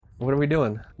What are we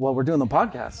doing? Well, we're doing the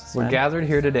podcast. We're gathered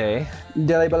here today.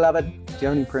 Dearly beloved. Do you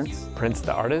have any Prince? Prince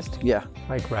the artist? Yeah.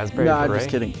 Like Raspberry No, Beret? I'm just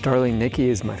kidding. Darling Nikki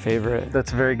is my favorite.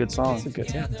 That's a very good song. That's a good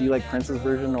song. Do you like Prince's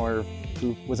version or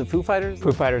was it Foo Fighters?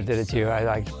 Foo Fighters did it too. I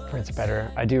liked Prince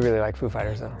better. I do really like Foo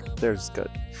Fighters though. They're just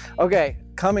good. Okay,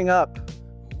 coming up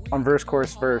on Verse,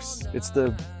 Chorus, Verse, it's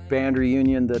the band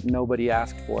reunion that nobody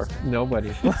asked for. Nobody.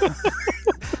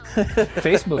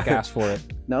 Facebook asked for it.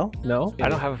 No? No? I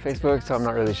don't have a Facebook, so I'm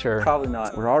not really sure. Probably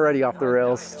not. We're already off the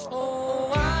rails.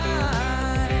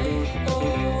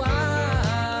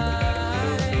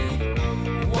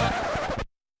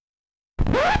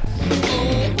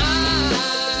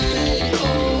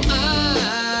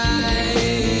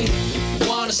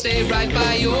 Stay right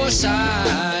by your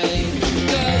side,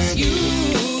 'cause you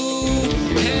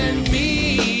and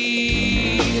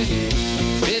me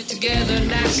fit together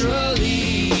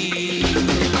naturally.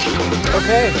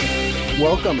 Okay,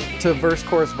 welcome to Verse,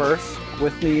 Chorus, Verse.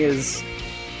 With me is,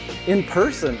 in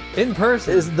person,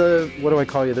 is the, what do I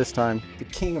call you this time? The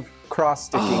king of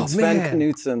cross-sticking, Oh, Svend man.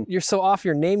 Knutsen. You're so off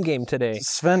your name game today.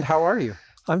 Svend, how are you?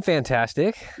 I'm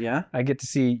fantastic. Yeah? I get to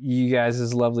see you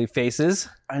guys' lovely faces.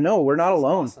 I know, we're not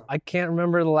alone. I can't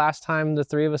remember the last time the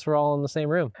three of us were all in the same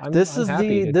room. This I'm is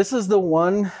happy this is the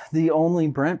one, the only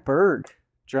Brent Berg,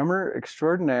 drummer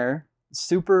extraordinaire,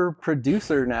 super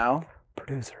producer now.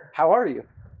 Producer. How are you?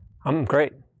 I'm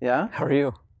great. Yeah? How are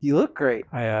you? You look great.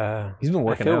 He's been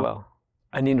working I feel out. well.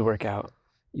 I need to work out.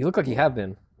 You look like you have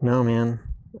been. No, man.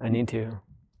 I need to.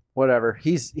 Whatever.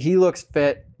 He looks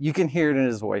fit. You can hear it in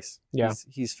his voice. Yeah.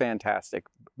 He's fantastic.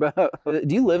 Do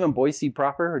you live in Boise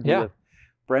proper? Or do you Yeah. live?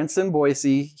 Brent's in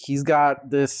Boise. He's got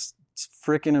this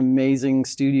freaking amazing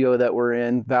studio that we're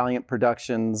in, Valiant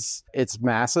Productions. It's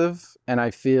massive, and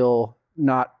I feel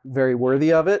not very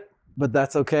worthy of it, but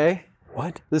that's okay.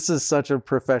 What? This is such a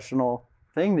professional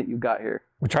thing that you got here.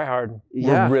 We try hard.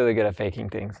 Yeah. We're really good at faking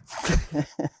things.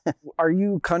 Are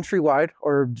you countrywide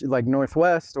or like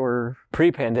Northwest or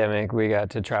Pre-pandemic, we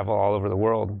got to travel all over the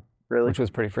world, really? which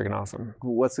was pretty freaking awesome.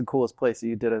 What's the coolest place that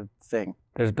you did a thing?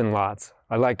 There's been lots.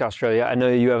 I liked Australia. I know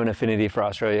you have an affinity for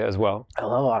Australia as well. I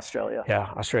love Australia. Yeah,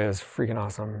 Australia is freaking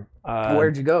awesome.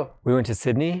 Where'd you go? We went to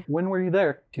Sydney, When were you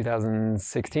there?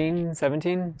 2016,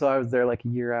 17. So I was there like a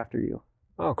year after you.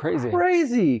 Oh, crazy.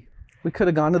 Crazy. We could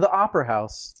have gone to the Opera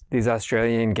House. These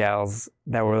Australian gals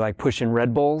that were like pushing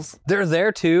Red Bulls. They're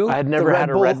there too. I had never Red had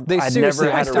a Bull? Red They I'd seriously,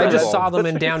 never I, had a I Red just Bull. saw them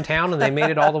in downtown and they made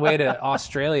it all the way to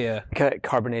Australia. Cut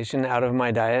carbonation out of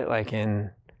my diet like in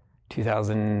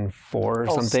 2004 or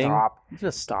something. Stop.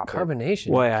 Just stop it. Carbonation.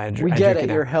 Well, yeah, We I get drink it.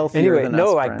 now. You're healthier Anyway, than no,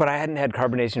 us, like, Brent. but I hadn't had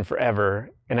carbonation forever,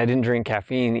 and I didn't drink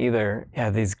caffeine either. Yeah,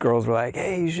 these girls were like,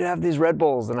 "Hey, you should have these Red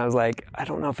Bulls," and I was like, "I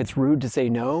don't know if it's rude to say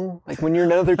no. Like when you're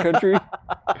in another country."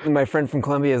 And my friend from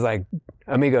Colombia is like,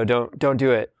 "Amigo, don't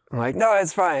do it." I'm like, "No,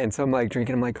 it's fine." So I'm like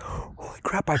drinking. I'm like, "Holy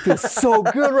crap, I feel so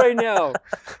good right now."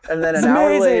 And then It's an hour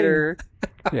amazing. later,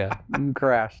 Yeah, you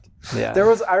crashed. yeah.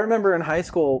 I remember in high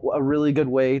school, a really good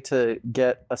way to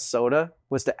get a soda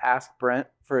was to ask Brent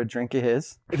for a drink of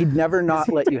his. He'd never not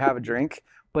let you have a drink,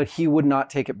 but he would not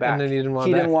take it back. And then he didn't want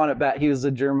He it didn't back. want it back. He was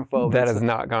a germaphobe. That has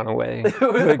not gone away.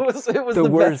 it was the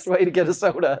worst. best way to get a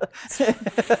soda.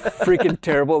 Freaking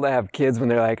terrible to have kids when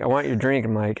they're like, "I want your drink."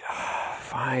 I'm like,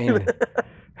 "Fine,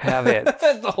 have it."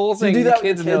 That's the whole thing. do The that with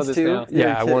kids know kids this too? now.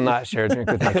 Yeah, I Your will kid- not share a drink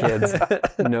with my kids.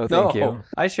 No, thank you.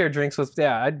 I share drinks with,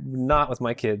 not with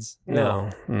my kids. No.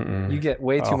 Mm-mm. You get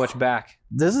way too Oh. much back.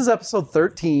 This is episode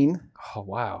 13. Oh,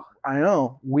 wow. I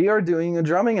know. We are doing a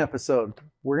drumming episode.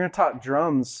 We're going to talk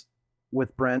drums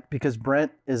with Brent because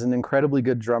Brent is an incredibly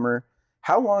good drummer.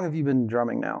 How long have you been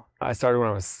drumming now? I started when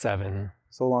I was 7.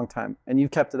 So a long time. And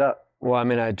you've kept it up. Well, I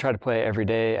mean, I try to play every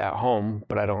day at home,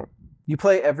 but I don't. You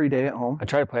play every day at home. I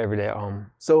try to play every day at home.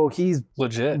 So he's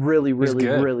Legit. really, He's really,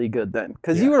 good. really good then.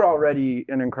 Because Yeah. you were already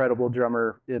an incredible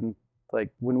drummer in like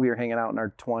when we were hanging out in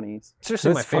our 20s.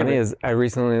 Seriously, my What's funny favorite. is I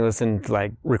recently listened to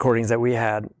like recordings that we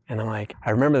had, and I'm like,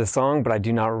 I remember the song, but I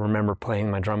do not remember playing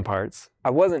my drum parts. I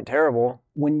wasn't terrible.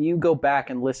 When you go back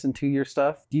and listen to your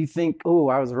stuff, do you think, oh,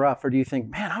 I was rough? Or do you think,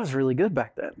 man, I was really good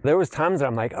back then? There was times that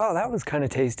I'm like, oh, that was kind of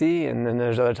tasty, and then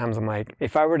there's other times I'm like,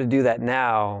 if I were to do that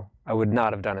now, I would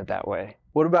not have done it that way.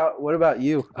 What about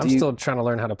you? I'm still trying to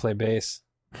learn how to play bass.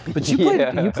 But you play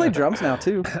Yeah. you play drums now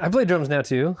too. I play drums now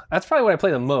too. That's probably what I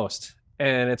play the most.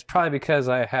 And it's probably because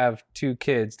I have 2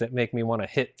 kids that make me want to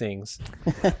hit things.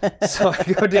 So I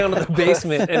go down to the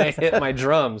basement and I hit my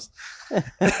drums. You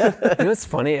know what's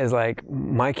funny is like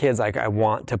my kids, like I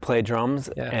want to play drums,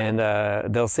 Yeah.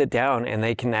 and they'll sit down and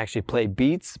they can actually play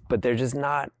beats, but they're just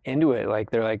not into it.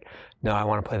 Like they're like, no, I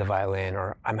want to play the violin,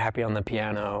 or I'm happy on the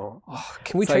piano. Oh,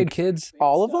 can we It's trade like- kids?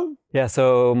 All of them? Yeah,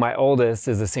 so my oldest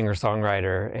is a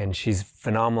singer-songwriter, and she's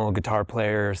phenomenal guitar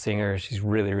player, singer. She's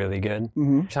really, really good.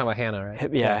 Mm-hmm. You're talking about Hannah,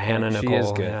 right? Yeah, Hannah she Nicole.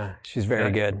 is good. Yeah, she's very Yeah.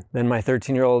 good. Then my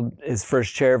 13-year-old is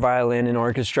first chair violin in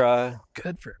orchestra.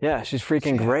 Good for Yeah, she's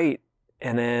freaking great.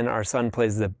 And then our son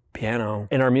plays the piano.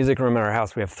 In our music room at our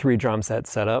house, we have 3 drum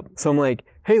sets set up. So I'm like,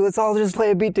 hey, let's all just play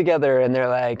a beat together. And they're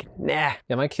like, nah.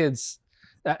 Yeah, my kids,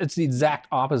 it's the exact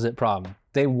opposite problem.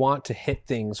 They want to hit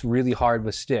things really hard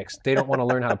with sticks. They don't want to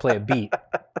learn how to play a beat.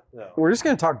 We're just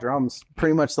going to talk drums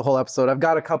pretty much the whole episode. I've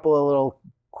got a couple of little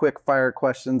quick fire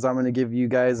questions I'm going to give you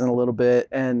guys in a little bit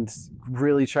and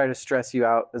really try to stress you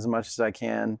out as much as I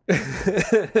can.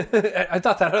 I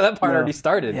thought that part No. already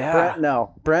started. Yeah.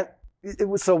 Brent,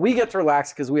 so we get to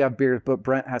relax because we have beers, but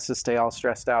Brent has to stay all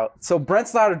stressed out. So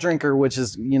Brent's not a drinker, which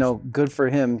is, good for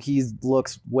him. He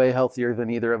looks way healthier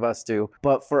than either of us do.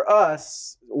 But for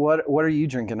us, what are you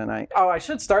drinking tonight? Oh, I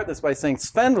should start this by saying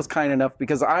Svend was kind enough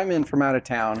because I'm in from out of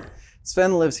town.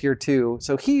 Svend lives here too.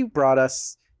 So he brought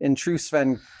us, in true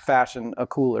Svend fashion, a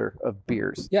cooler of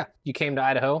beers. Yeah, you came to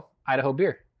Idaho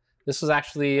beer. This was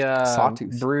actually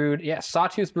Sawtooth.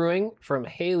 Sawtooth Brewing from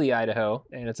Haley, Idaho,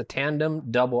 and it's a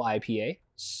Tandem Double IPA.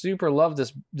 Super love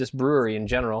this brewery in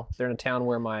general. They're in a town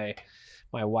where my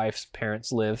wife's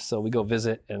parents live, so we go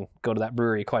visit and go to that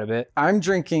brewery quite a bit. I'm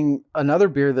drinking another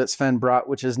beer that Svend brought,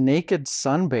 which is Naked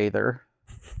Sunbather.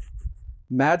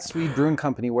 Mad Swede Brewing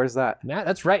Company. Where's that? Matt,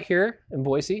 that's right here in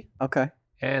Boise, Okay.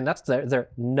 and that's their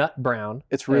nut brown.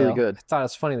 It's really ale. good. I thought it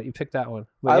was funny that you picked that one.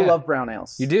 But I yeah, love brown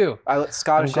ales. You do?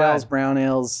 Scottish I'm glad. ales, brown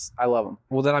ales. I love them.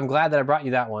 Well, then I'm glad that I brought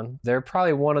you that one. They're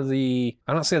probably one of the,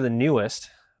 I don't say the newest,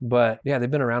 but yeah, they've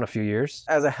been around a few years.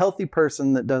 As a healthy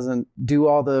person that doesn't do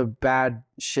all the bad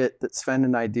shit that Svend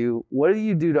and I do, what do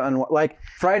you do to unwind? Like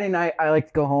Friday night, I like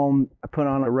to go home, I put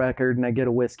on a record and I get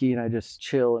a whiskey and I just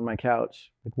chill in my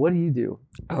couch. Like, what do you do?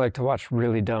 I like to watch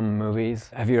really dumb movies.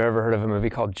 Have you ever heard of a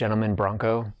movie called Gentleman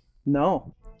Bronco?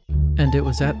 No. And it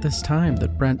was at this time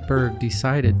that Brent Berg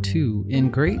decided to,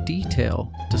 in great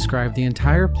detail, describe the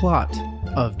entire plot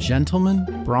of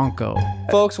Gentleman Bronco.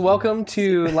 Folks, welcome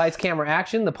to Lights, Camera,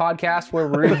 Action, the podcast where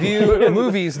we review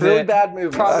movies that Really bad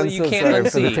movies. probably I'm you so can't sorry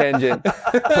for the unsee. tangent,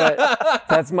 but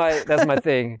that's my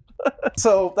thing.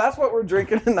 So that's what we're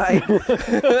drinking tonight.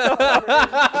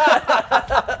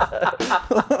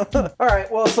 All right,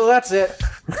 well, so that's it.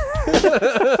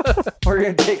 We're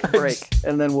going to take a break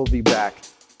and then we'll be back.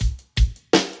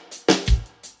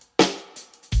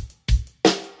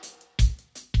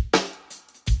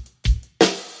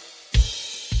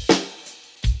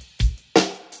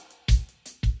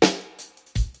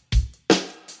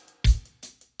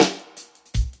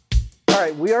 All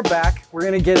right, we are back. We're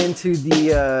going to get into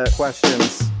the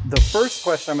questions. The first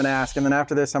question I'm going to ask, and then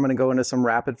after this, I'm going to go into some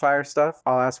rapid fire stuff.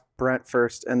 I'll ask Brent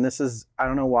first. And this is, I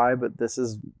don't know why, but this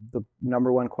is the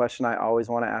number one question I always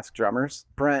want to ask drummers.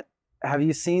 Brent, have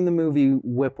you seen the movie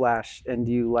Whiplash, and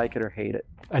do you like it or hate it?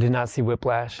 I did not see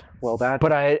Whiplash, Well, that...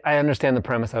 but I understand the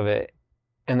premise of it,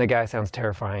 and the guy sounds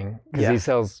terrifying because Yeah. he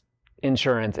sells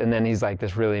insurance, and then he's like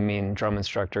this really mean drum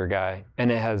instructor guy,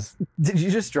 and it has. Did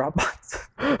you just Dropbox?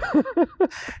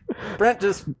 Brent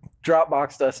just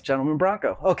Dropboxed us, Gentleman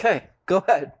Bronco. Okay, go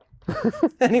ahead.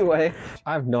 Anyway,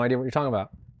 I have no idea what you're talking about.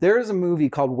 there is a movie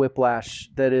called Whiplash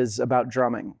that is about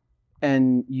drumming,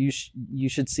 and you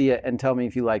should see it and tell me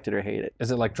if you liked it or hate it.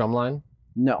 Is it like Drumline?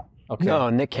 No. Okay. No,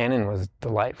 Nick Cannon was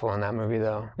delightful in that movie,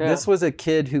 though. This was a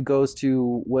kid who goes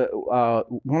to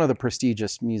one of the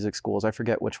prestigious music schools. I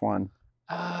forget which one.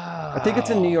 I think it's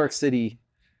in New York City.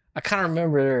 I kind of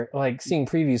remember like seeing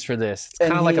previews for this. It's And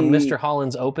kind of like a he- Mr.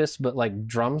 Holland's Opus, but like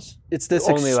drums. It's this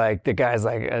Only like the guy's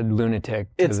like a lunatic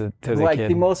to it's the like kid.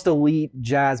 the most elite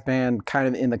jazz band kind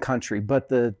of in the country, but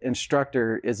the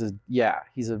instructor is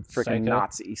he's a freaking Psycho?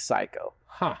 Nazi psycho.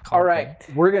 Huh. All right,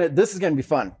 this is gonna be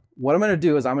fun. What I'm gonna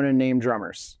do is I'm gonna name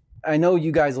drummers. I know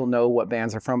you guys will know what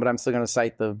bands are from, but I'm still gonna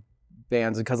cite the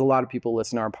bands because a lot of people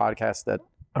listen to our podcast that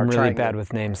I'm are really trying bad to-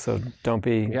 with names, so don't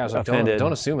be Yeah, so offended.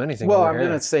 don't assume anything. Well, over I'm here.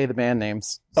 gonna say the band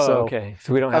names. Oh, so, okay.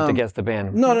 So we don't have to um, guess the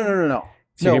band. No. So No, you're what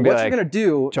gonna be you're like gonna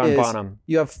do John is Bonham.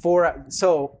 you have four.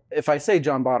 So if I say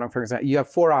John Bonham, for example, you have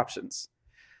four options: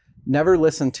 never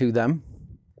listen to them,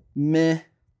 meh,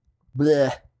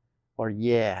 bleh, or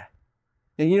yeah.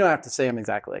 And you don't have to say them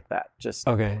exactly like that. Just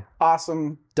Okay.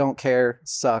 awesome, don't care,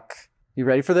 suck. You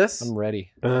ready for this? I'm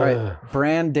ready. All right,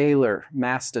 Brand Daler,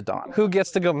 Mastodon. Who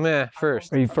gets to go meh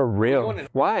first? Are you for real? going in-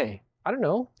 Why? I don't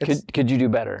know. It's- Could you do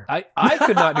better? I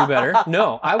could not do better.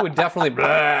 No, I would definitely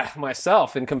blah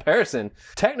myself in comparison.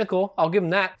 Technical, I'll give him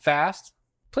that. Fast,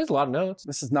 plays a lot of notes.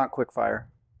 This is not quick fire.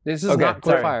 This is Okay, not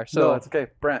clear sorry. fire. So No, it's okay.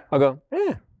 Brent. I'll go,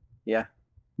 Yeah,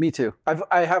 me too.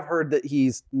 I have heard that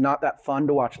he's not that fun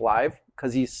to watch live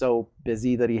because he's so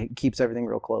busy that he keeps everything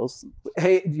real close.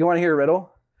 Hey, do you want to hear a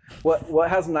riddle? What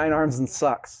has 9 arms and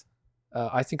sucks?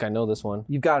 I think I know this one.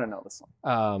 You've got to know this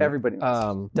one. Everybody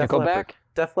knows. Def Nickelback? Leppard.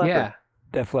 Def Leppard. Yeah.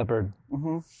 Def Leppard.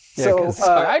 Mm-hmm. Yeah, So 'cause-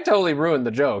 I totally ruined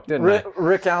the joke, didn't I?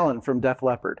 Rick Allen from Def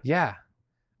Leppard. Yeah.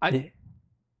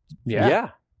 Yeah. Yeah.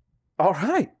 All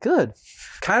right, good.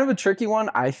 Kind of a tricky one,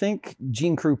 I think.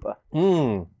 Gene Krupa.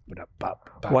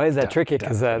 Why is that tricky?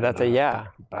 Because that's a Yeah,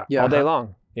 all day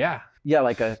long. Yeah. Yeah,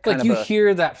 like a kind Like of you a.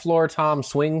 hear that floor tom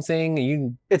swing thing,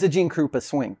 and It's a Gene Krupa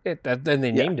swing. then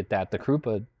they named it that, the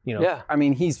Krupa, you know. Yeah. I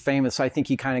mean, he's famous. I think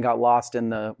he kind of got lost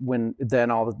in when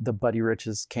then all the Buddy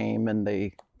Riches came and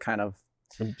they kind of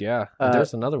Yeah.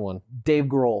 There's another one. Dave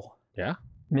Grohl.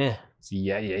 Meh.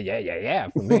 Yeah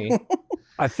for me.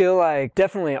 I feel like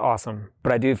definitely awesome,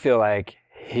 but I do feel like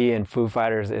he and Foo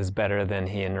Fighters is better than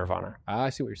he and Nirvana. I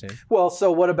see what you're saying. Well,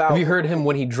 so what about? Have you heard him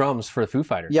when he drums for Foo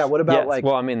Fighters? Yeah, what about Yes. like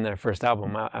Well, I mean, their first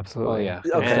album, absolutely. Oh,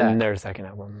 yeah. Okay. And their second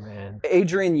album, man.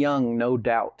 Adrian Young? No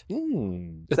doubt.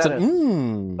 It's that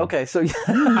a Okay, so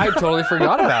I totally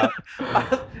forgot about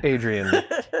Adrian.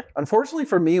 unfortunately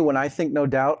for me, when I think No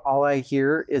Doubt, all I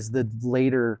hear is the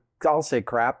later. I'll say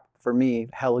crap for me,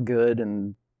 hella good,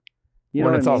 and you know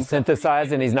When what it's I all mean?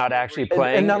 synthesized and he's not actually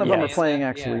playing. And none of them yeah. are playing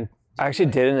actually. I actually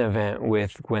did an event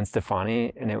with Gwen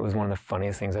Stefani, and it was one of the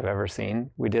funniest things I've ever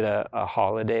seen. We did a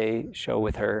holiday show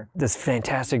with her. This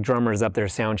fantastic drummer is up there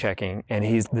sound checking, and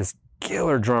he's this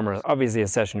killer drummer, obviously a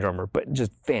session drummer, but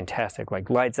just fantastic, like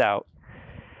lights out.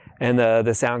 And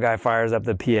the sound guy fires up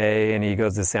the PA, and he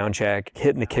goes to sound check,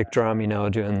 hitting the kick drum,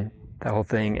 doing that whole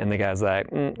thing. And the guy's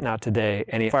like, not today.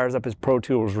 And he fires up his Pro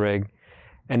Tools rig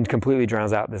and completely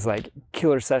drowns out this like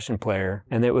killer session player.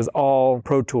 And it was all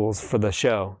Pro Tools for the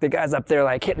show. The guy's up there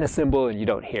like hitting a cymbal and you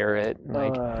don't hear it.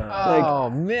 Oh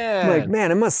man. Like,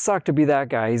 man, it must suck to be that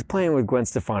guy. He's playing with Gwen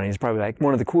Stefani. He's probably like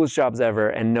one of the coolest jobs ever,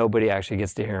 and nobody actually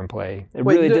gets to hear him play. It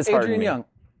Wait, really you did disheartened Adrian me. Young.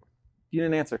 You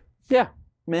didn't answer. Yeah,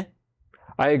 Meh.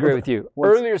 I agree with you.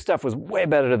 what's- Earlier stuff was way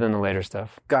better than the later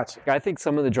stuff. Gotcha. I think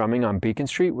some of the drumming on Beacon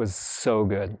Street was so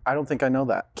good. I don't think I know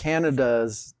that.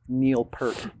 Canada's Neil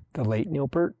Peart. The late Neil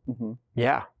Peart. Mhm.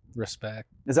 Yeah. Respect.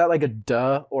 Is that like a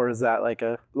duh or is that like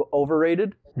a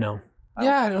overrated? No.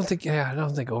 I don't think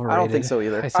overrated. I don't think so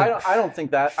either. I think I don't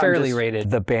think that. I'm fairly just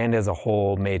rated. The band as a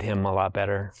whole made him a lot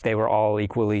better. They were all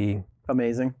equally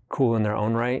amazing. cool in their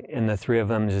own right, and the three of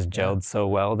them just gelled so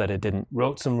well that it didn't.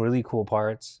 Wrote some really cool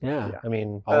parts. Yeah. I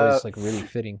mean, always like really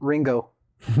fitting. Ringo.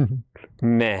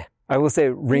 Meh. I will say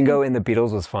Ringo in the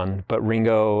Beatles was fun, but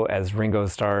Ringo as Ringo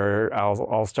Star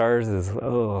All Stars is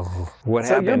what So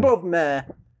happened? you're both meh.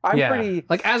 I'm pretty.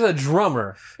 Like as a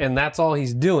drummer, and that's all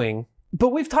he's doing. But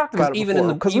we've talked about it even before. in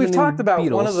the- Because even we've in talked about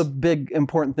Beatles. one of the big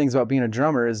important things about being a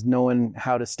drummer is knowing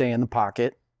how to stay in the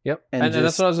pocket. Yep. And And that's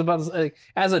just- what I was about to say. Like,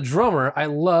 as a drummer, I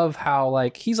love how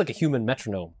like he's like a human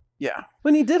metronome. Yeah.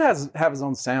 When he did have his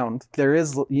own sound, there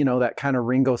is that kind of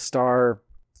Ringo Starr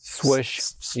Swoosh.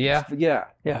 Yeah. Yeah.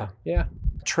 Yeah. Yeah.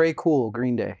 Trey Cool,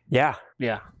 Green Day. Yeah.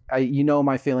 Yeah.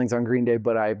 My feelings on Green Day,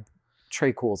 but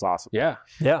Trey Cool's awesome. Yeah.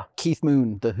 Yeah. Keith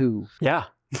Moon, The Who. Yeah.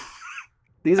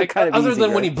 These are Like, kind of other easy,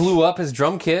 than when he right? blew up his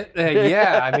drum kit.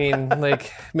 I mean,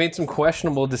 like made some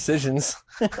questionable decisions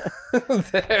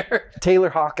there. Taylor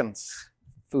Hawkins,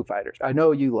 Foo Fighters. I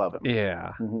know you love him.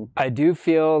 Yeah. Mhm. I do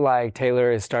feel like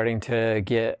Taylor is starting to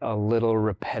get a little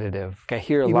repetitive. I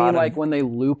hear a You lot mean of like when they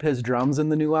loop his drums in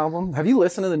the new album? Have you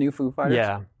listened to the new Foo Fighters?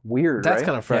 yeah. Weird, That's right?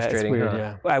 kind of Yeah, it's frustrating. weird, huh?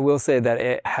 yeah. I will say that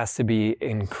it has to be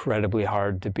incredibly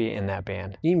hard to be in that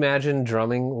band. Can you imagine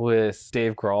drumming with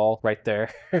Dave Grohl right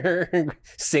there,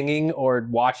 singing or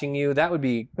watching you? That would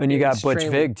be. And you got Butch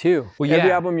extremely- Vig too. Well, Every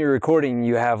yeah. album you're recording,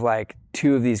 you have like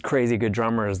two of these crazy good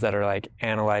drummers that are like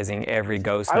analyzing every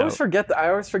ghost I note. always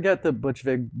forget the Butch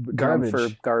Vig drum Garbage. for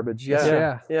garbage.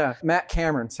 Yeah. Yeah. Matt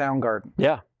Cameron, Soundgarden.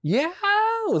 Yeah. Yeah,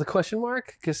 with a question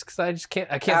mark, because I just can't.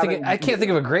 I can't think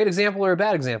of a great example or a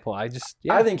bad example. I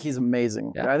think he's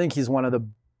amazing. Yeah. I think he's one of the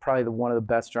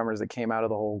best drummers that came out of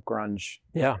the whole grunge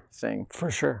Yeah, thing. for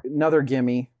sure. Another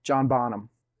gimme, John Bonham.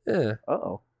 Yeah.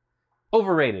 Uh-oh.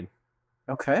 Overrated.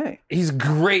 Okay. He's a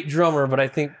great drummer, but I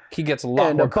think he gets a lot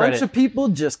And more a bunch credit. of people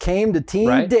just came to Team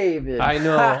Right? David. I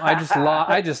know.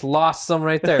 I just lost some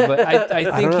right there, but I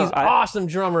think don't know. he's awesome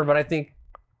drummer. But I think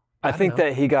I think don't know.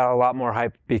 that he got a lot more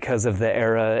hype because of the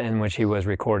era in which he was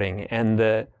recording and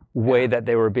the way that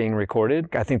they were being recorded.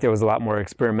 I think there was a lot more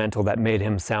experimental that made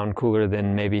him sound cooler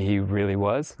than maybe he really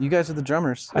was. You guys are the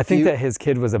drummers. I think that his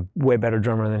kid was a way better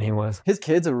drummer than he was. His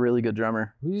kid's a really good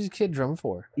drummer. Who's his kid drum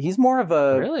for? He's more of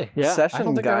a Really? Yeah. I session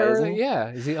don't think guy. I've heard Isn't it. he? Yeah.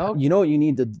 Is he? Oh, You know what you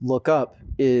need to look up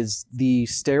is the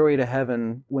Stairway to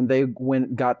Heaven. When they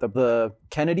got the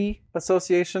Kennedy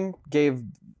Association gave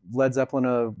Led Zeppelin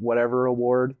a whatever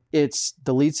award. It's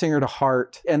the lead singer to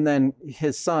Heart, and then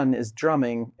his son is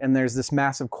drumming, and there's this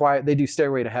massive choir. They do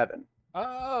Stairway to Heaven.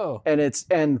 oh.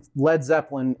 And Led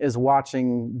Zeppelin is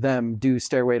watching them do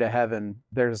Stairway to Heaven.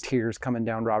 There's tears coming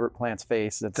down Robert Plant's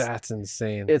face. That's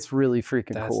insane. It's really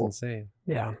freaking That's cool. insane.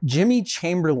 Yeah. Jimmy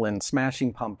Chamberlain,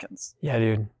 Smashing Pumpkins. Yeah,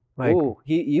 dude. Like, Ooh,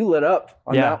 you lit up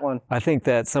on that one. I think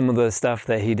that some of the stuff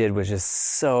that he did was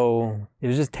just it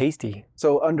was just tasty.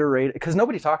 So underrated because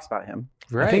nobody talks about him.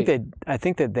 Right. I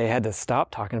think that they had to stop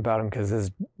talking about him because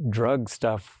his drug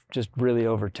stuff just really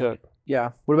overtook.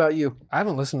 Yeah. What about you? I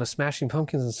haven't listened to Smashing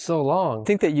Pumpkins in so long. I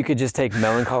think that you could just take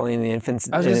Melancholy and the Infants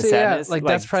I was and gonna His say, yeah, Sadness. like,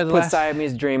 that's probably the put last-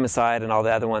 Siamese Dream aside and all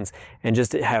the other ones and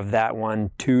just have that one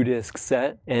 2-disc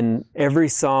set. And every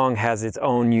song has its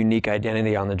own unique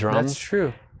identity on the drums. That's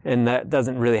true. And that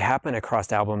doesn't really happen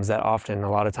across albums that often.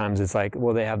 A lot of times it's like,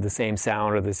 well, they have the same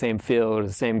sound or the same feel or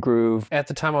the same groove. At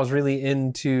the time I was really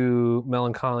into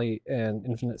Melancholy and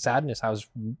Infinite Sadness, I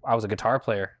was a guitar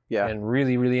player. Yeah. And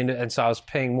really, really into it. And so I was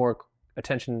paying more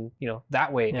attention,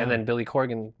 that way. Yeah. And then Billy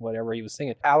Corgan, whatever he was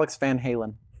singing. Alex Van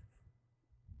Halen.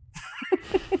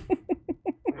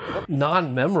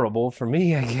 Non-memorable for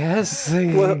me, I guess.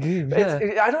 Well,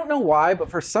 Yeah. I don't know why, but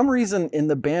for some reason in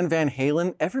the band Van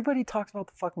Halen, everybody talks about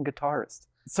the fucking guitarist.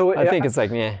 So I think it's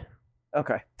like, yeah.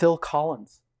 okay. Phil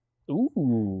Collins.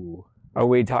 Ooh. Are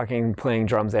we talking playing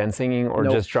drums and singing or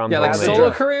Nope. just drums Yeah, like only?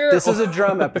 solo career? This is a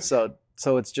drum episode,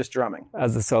 so it's just drumming.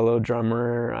 As a solo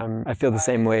drummer, I feel the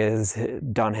same way as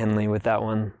Don Henley with that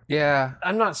one. Yeah,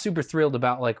 I'm not super thrilled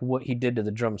about like what he did to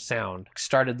the drum sound.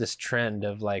 Started this trend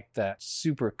of like that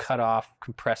super cut off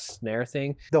compressed snare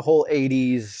thing. The whole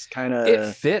 80s kind It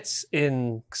of... fits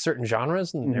in certain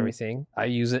genres and Mhm. everything. I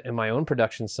use it in my own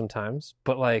productions sometimes,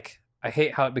 but like I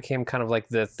hate how it became kind of like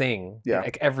the thing. Yeah.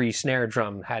 Like every snare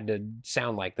drum had to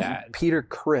sound like that. Peter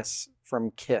Criss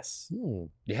from Kiss.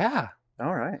 Yeah.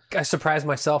 All right. I surprised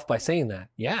myself by saying that.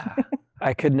 Yeah.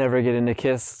 I could never get into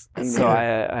Kiss, Me so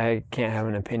neither. I can't have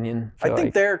an opinion. I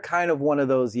think they're kind of one of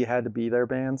those you had to be there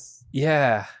bands.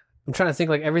 Yeah. I'm trying to think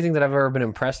like everything that I've ever been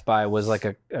impressed by was like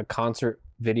a concert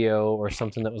video or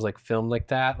something that was like filmed like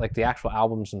that. Like the actual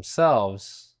albums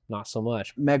themselves, not so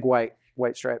much. Meg White,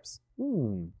 White Stripes.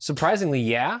 Surprisingly,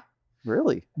 yeah.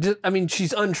 Really? I mean,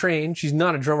 she's untrained. She's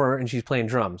not a drummer and she's playing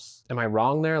drums. Am I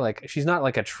wrong there? Like, she's not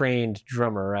like a trained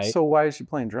drummer, right? So why is she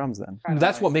playing drums then?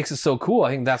 That's what makes it so cool. I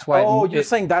think that's why. You're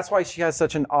saying that's why she has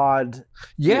such an odd...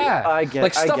 yeah. I get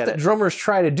like it. I stuff get that it. drummers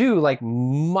try to do, like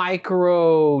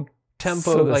micro tempo,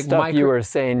 so the like stuff micro. you were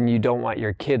saying you don't want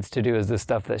your kids to do is the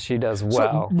stuff that she does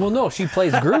well. Well, no, she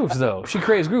plays grooves though. She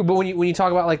creates groove. But when you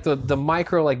talk about like the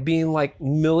micro, like being like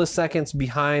milliseconds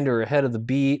behind or ahead of the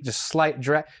beat, just slight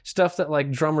drag stuff that like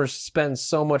drummers spend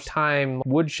so much time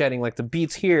woodshedding. Like the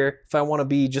beats here, if I want to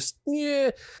be just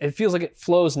it feels like it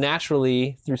flows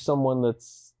naturally through someone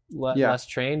that's less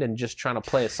trained and just trying to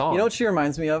play a song. You know what she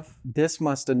reminds me of? This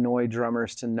must annoy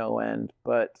drummers to no end,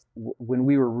 but when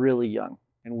we were really young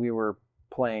and we were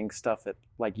playing stuff at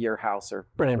like your house or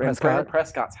Brent Brent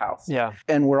Prescott's house. Yeah.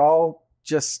 And we're all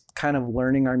just kind of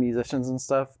learning our musicians and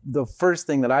stuff. The first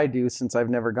thing that I do, since I've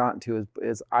never gotten to,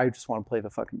 is I just want to play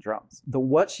the fucking drums. The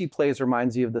what she plays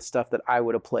reminds you of the stuff that I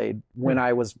would have played when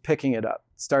I was picking it up,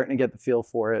 starting to get the feel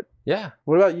for it. Yeah.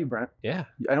 What about you, Brent? Yeah.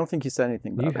 I don't think you said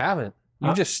anything about You it. haven't.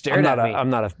 You just stared at me.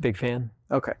 I'm not a big fan.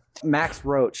 Okay. Max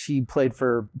Roach, he played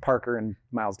for Parker and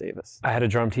Miles Davis. I had a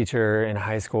drum teacher in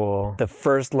high school. The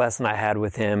first lesson I had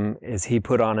with him is he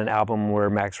put on an album where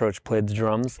Max Roach played the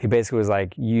drums. He basically was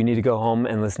like, you need to go home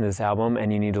and listen to this album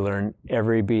and you need to learn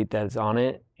every beat that's on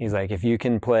it. He's like, if you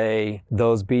can play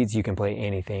those beats, you can play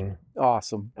anything.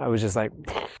 Awesome. I was just like,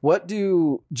 What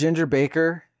do Ginger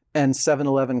Baker and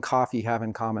 7-Eleven coffee have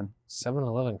in common?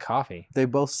 7-Eleven coffee. They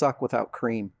both suck without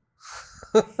cream.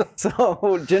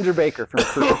 So Ginger Baker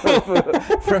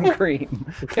from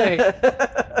Cream. Okay.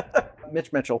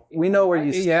 Mitch Mitchell. We know where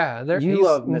you you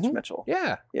love Mitch Mitchell.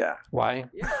 Yeah. Yeah. why?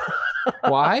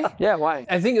 Why? Yeah, why?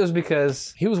 I think it was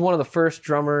because he was one of the first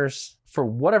drummers, for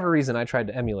whatever reason, I tried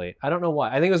to emulate. I don't know why.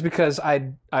 I think it was because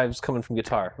I was coming from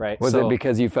guitar, right? Was it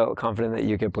because you felt confident that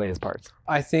you could play his parts?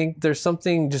 I think there's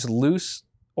something just loose,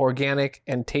 organic,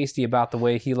 and tasty about the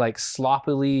way he like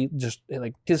sloppily just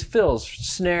like his fills,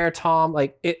 snare, tom,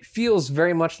 like it feels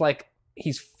very much like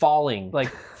he's falling like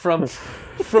from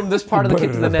this part of the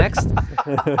kit to the next.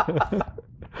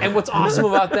 And what's awesome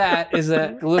about that is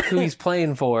that look who he's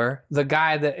playing for. The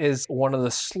guy that is one of the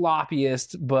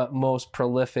sloppiest but most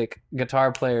prolific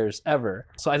guitar players ever.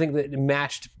 So I think that it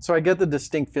matched. So I get the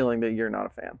distinct feeling that you're not a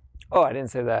fan. Oh, I didn't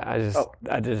say that. I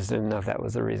just didn't know if that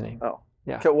was the reasoning. Oh.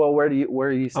 Yeah. Okay, well, where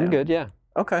are you stand? I'm good, yeah.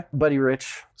 Okay. Buddy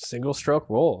Rich. Single stroke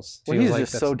rolls. Well, Feels he's like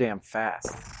just so damn fast.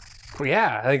 Well,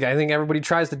 yeah, I think everybody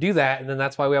tries to do that, and then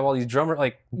that's why we have all these drummers.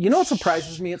 Like, You know what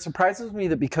surprises me? It surprises me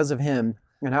that because of him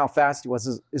and how fast he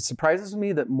was, it surprises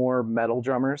me that more metal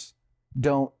drummers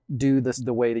don't do this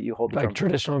the way that you hold the Like drum.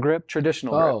 traditional grip?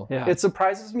 Traditional Oh, grip. yeah. It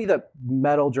surprises me that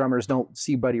metal drummers don't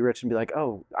see Buddy Rich and be like,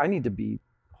 oh, I need to be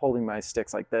holding my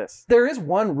sticks like this. There is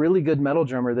one really good metal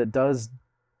drummer that does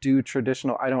do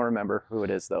traditional. I don't remember who it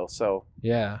is though. So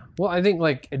yeah. Well, I think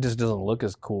like it just doesn't look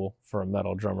as cool for a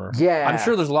metal drummer. yeah, I'm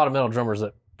sure there's a lot of metal drummers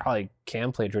that probably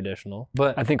can play traditional,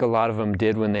 but I think a lot of them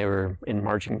did when they were in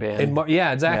marching band.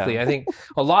 yeah, exactly. I think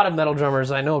a lot of metal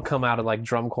drummers I know come out of like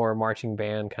drum corps, marching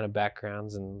band kind of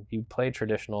backgrounds, and you play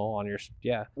traditional on your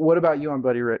What about you on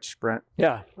Buddy Rich, Brent?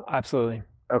 Yeah, absolutely.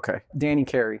 Okay, Danny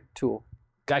Carey, Tool.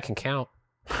 guy can count.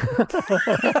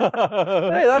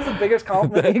 Hey, that's the biggest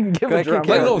compliment you can give Guy a can drummer.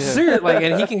 Like count. no, Yeah. serious, like,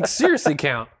 and he can seriously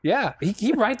count. Yeah,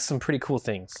 he writes some pretty cool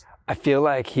things. I feel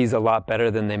like he's a lot better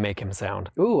than they make him sound.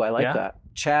 Ooh, I like Yeah. that.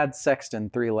 Chad Sexton,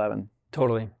 311.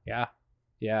 Totally. Yeah.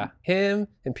 Him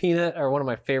and Peanut are one of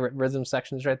my favorite rhythm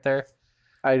sections right there.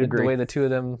 I'd agree. The way the two of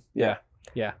them. Yeah.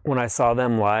 When I saw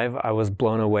them live, I was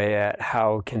blown away at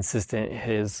how consistent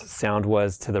his sound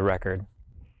was to the record.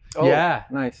 Oh, Yeah.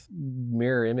 nice.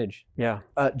 Mirror image. Yeah.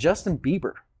 Justin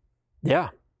Bieber, Yeah.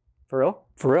 for real?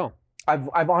 For real.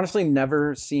 I've honestly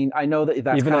never seen. I know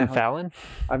that's Even on kinda- Fallon?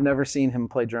 I've never seen him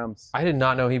play drums. I did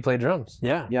not know he played drums.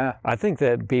 Yeah. Yeah, I think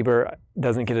that Bieber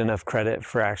doesn't get enough credit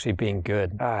for actually being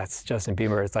good. It's Justin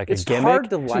Bieber. It's like it's a gimmick. hard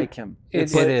to like him.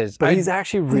 It is. But he's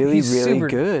actually really, he's really super-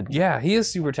 good. Yeah, he is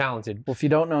super talented. Well, if you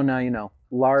don't know now, you know.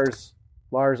 Lars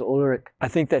Ulrich. I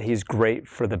think that he's great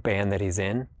for the band that he's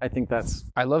in. I think that's.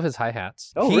 I love his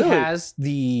hi-hats. Oh, he really? has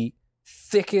the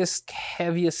thickest,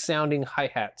 heaviest sounding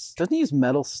hi-hats. Doesn't he use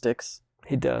metal sticks?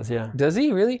 He does, yeah. Does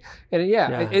he really? And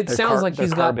Yeah, it they're sounds like they're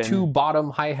he's carbon. got two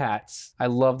bottom hi-hats. I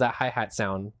love that hi-hat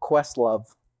sound. Questlove.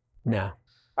 No.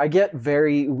 I get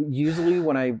usually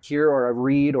when I hear or I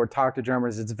read or talk to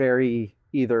drummers, it's very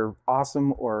either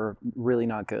awesome or really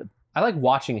not good. I like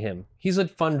watching him. He's a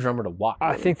fun drummer to watch.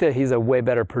 I think that he's a way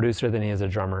better producer than he is a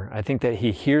drummer. I think that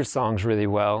he hears songs really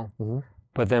well, Mhm.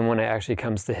 but then when it actually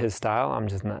comes to his style,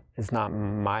 it's not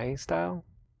my style.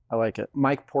 I like it.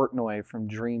 Mike Portnoy from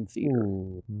Dream Theater.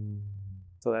 Ooh.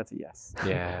 So that's a yes.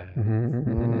 Yeah.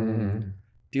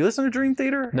 Do you listen to Dream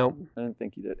Theater? Nope. I didn't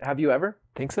think you did. Have you ever?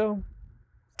 Think so?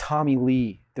 Tommy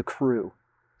Lee, The Crew.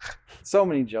 So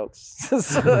many jokes.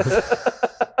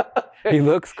 He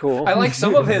looks cool. I like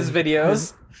some of his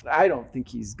videos. I don't think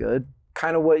he's good.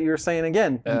 Kind of what you were saying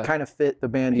again. He kind of fit the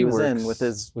band he was in works. with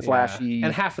his Yeah. flashy.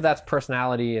 And half of that's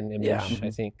personality and image, Yeah.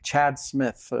 I think. Chad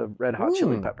Smith of Red Hot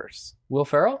Chili Ooh. Peppers. Will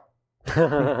Ferrell?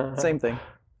 Same thing.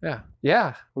 Yeah.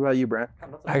 Yeah. What about you, Brent?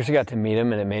 I actually got to meet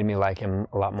him and it made me like him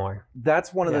a lot more.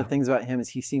 That's one of Yeah. the things about him is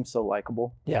he seems so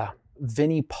likable. Yeah.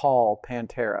 Vinnie Paul,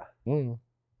 Pantera.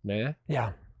 Man.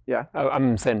 Yeah. Yeah?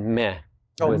 I'm saying meh.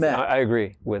 Oh, meh. I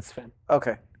agree with Sven.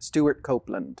 Okay. Stuart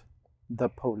Copeland, The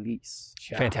Police.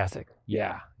 Yeah. Fantastic.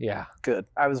 Yeah. Yeah. Good.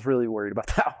 I was really worried about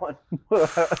that one.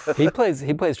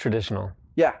 He plays traditional.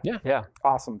 Yeah. Yeah.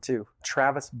 Awesome too.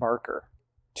 Travis Barker.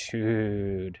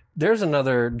 Dude. There's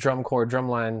another drum corps, drum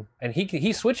line, and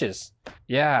he switches.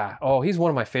 Yeah. Oh, he's one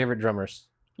of my favorite drummers,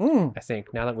 I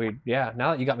think. Now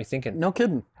that you got me thinking. No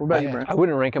kidding. What about you, Yeah. Brent? I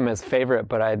wouldn't rank him as favorite,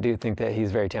 but I do think that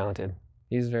he's very talented.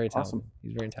 He's very talented. Awesome.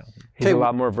 He's very talented. He's Okay. a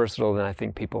lot more versatile than I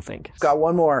think people think. Got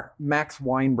one more. Max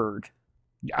Weinberg.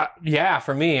 Yeah,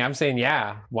 for me, I'm saying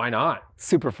yeah. Why not?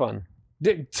 Super fun.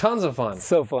 Dude, tons of fun.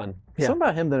 So fun. Yeah. Something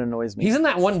about him that annoys me. He's in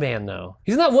that one band though.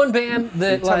 He's in that one band Are you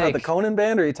that talking about like the Conan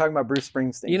band or are you talking about Bruce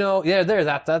Springsteen? you know, yeah, there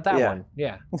that Yeah. one.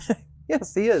 Yeah.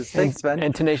 Yes, he is. Thanks, Sven.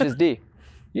 And Tenacious D.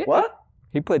 Yeah. What?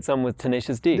 He played some with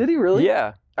Tenacious D. Did he really?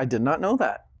 Yeah. I did not know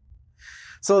that.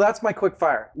 So that's my quick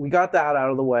fire. We got that out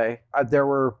of the way. There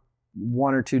were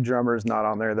one or two drummers not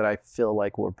on there that I feel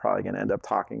like we're probably going to end up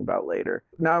talking about later.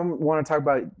 Now I want to talk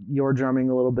about your drumming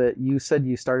a little bit. You said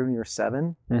you started when you were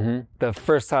 7. Mm-hmm. The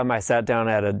first time I sat down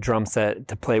at a drum set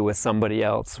to play with somebody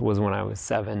else was when I was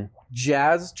 7.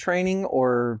 Jazz training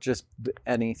or just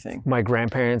anything? My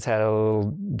grandparents had a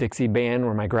little Dixie band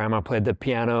where my grandma played the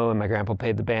piano and my grandpa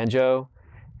played the banjo.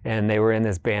 And they were in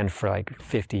this band for like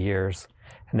 50 years.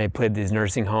 And they played these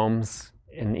nursing homes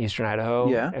in eastern Idaho.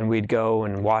 Yeah. And we'd go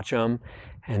and watch them.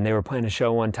 And they were playing a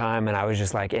show one time, and I was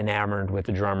just like enamored with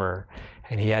the drummer.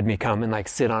 And he had me come and like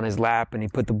sit on his lap, and he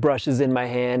put the brushes in my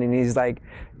hand, and he's like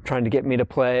trying to get me to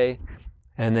play.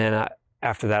 And then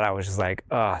after that, I was just like,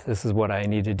 oh, this is what I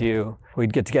need to do.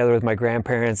 We'd get together with my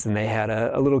grandparents, and they had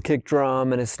a little kick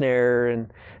drum and a snare,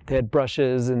 and they had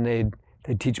brushes, and they'd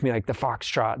teach me like the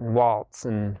foxtrot and waltz.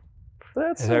 And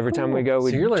That's so every time we go, So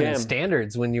we'd you're learning jam.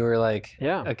 standards when you were like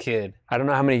Yeah. a kid. I don't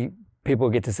know how many people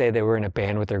get to say they were in a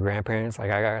band with their grandparents.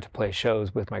 Like I got to play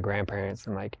shows with my grandparents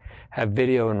and like have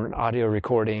video and audio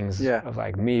recordings of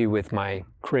like me with my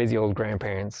crazy old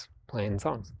grandparents playing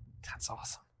songs. That's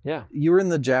awesome. Yeah. You were in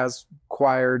the jazz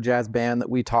choir, jazz band that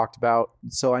we talked about.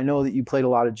 So I know that you played a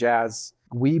lot of jazz.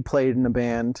 We played in a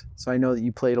band, so I know that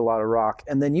you played a lot of rock.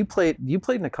 And then you played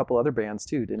in a couple other bands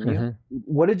too, didn't you? Mm-hmm.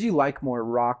 What did you like more,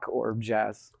 rock or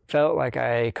jazz? Felt like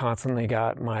I constantly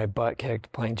got my butt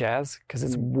kicked playing jazz because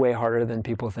it's way harder than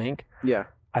people think. Yeah.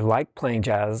 I like playing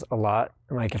jazz a lot.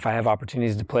 Like if I have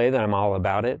opportunities to play, then I'm all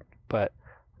about it. But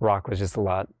rock was just a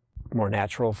lot more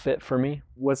natural fit for me.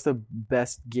 What's the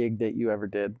best gig that you ever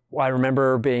did? Well, I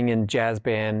remember being in jazz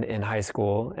band in high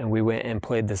school, and we went and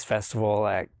played this festival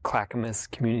at Clackamas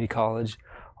Community College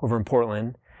over in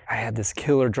Portland. I had this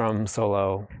killer drum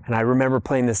solo, and I remember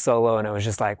playing this solo, and I was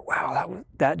just like, wow,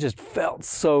 that just felt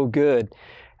so good.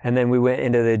 And then we went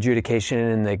into the adjudication,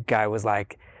 and the guy was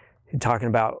like talking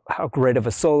about how great of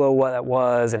a solo what that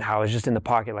was, and how I was just in the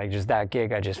pocket, like just that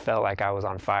gig, I just felt like I was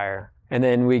on fire. And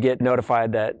then we get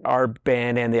notified that our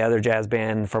band and the other jazz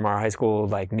band from our high school,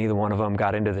 like neither one of them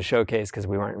got into the showcase because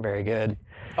we weren't very good.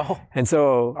 Oh. And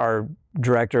so our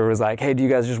director was like, hey, do you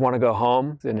guys just want to go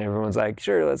home? And everyone's like,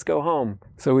 sure, let's go home.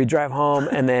 So we drive home,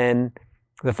 and then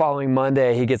the following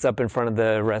Monday, he gets up in front of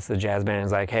the rest of the jazz band and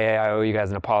is like, hey, I owe you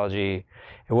guys an apology.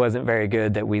 It wasn't very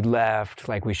good that we left.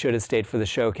 Like, we should have stayed for the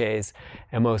showcase.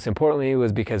 And most importantly, it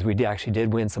was because we actually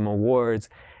did win some awards.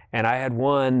 And I had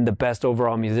won the best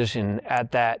overall musician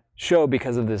at that show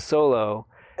because of this solo.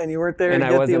 And you weren't there And to I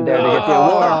get wasn't the there to award. get the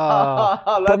award.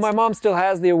 Oh, But my mom still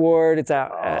has the award. It's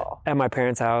at my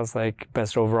parents' house, like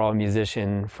best overall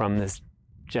musician from this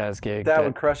jazz gig. that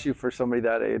would crush you for somebody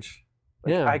that age.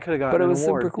 Like, Yeah. I could have But gotten it an was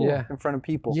award super cool. Yeah. in front of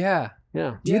people. Yeah.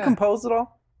 Yeah. Do you compose at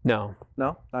all? No.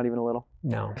 No, not even a little.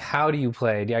 No. How do you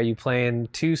play? Are you playing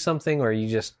to something, or are you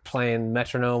just playing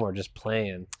metronome, or just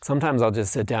playing? Sometimes I'll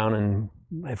just sit down, and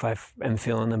if I am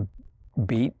feeling a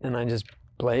beat, and I just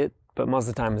play it. But most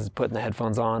of the time it's putting the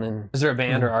headphones on. And Is there a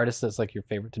band or artist that's like your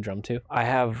favorite to drum to? I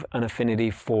have an affinity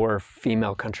for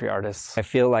female country artists. I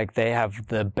feel like they have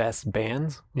the best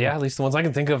bands. Yeah, at least the ones I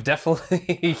can think of,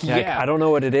 definitely. Like, I don't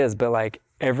know what it is, but like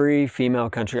every female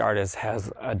country artist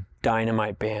has a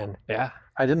dynamite band. Yeah.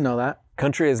 I didn't know that.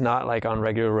 Country is not like on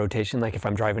regular rotation. Like if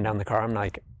I'm driving down the car, I'm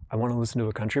like, I want to listen to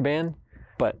a country band.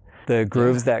 But the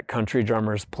grooves that country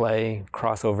drummers play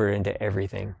cross over into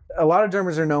everything. A lot of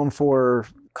drummers are known for,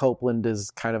 Copeland is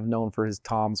kind of known for his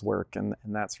toms work and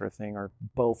that sort of thing, or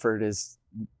Beaufort is,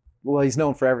 well, he's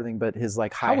known for everything, but his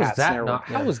like How hi-hat was that snare work.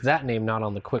 How was that name not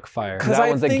on the quick fire? 'Cause That I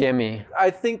one's a think- gimme. I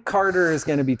think Carter is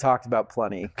going to be talked about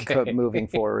plenty Okay. moving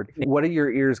forward. What do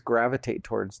your ears gravitate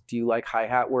towards? Do you like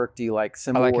hi-hat work? Do you like I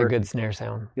cymbal like work? a good snare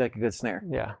sound. You like a good snare?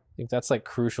 Yeah. I think that's like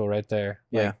crucial right there.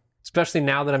 Yeah. Like, especially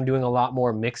now that I'm doing a lot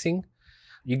more mixing,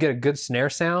 you get a good snare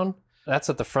sound. That's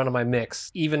at the front of my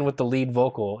mix, even with the lead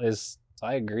vocal. So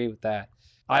I agree with that.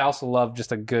 I also love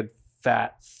just a good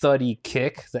fat thuddy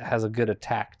kick that has a good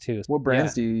attack too. What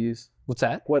brands Yeah. do you use? What's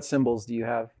that? What cymbals do you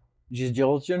have?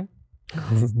 Zildjian?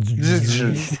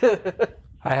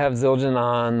 I have Zildjian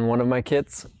on one of my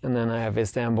kits, and then I have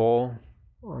Istanbul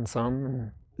on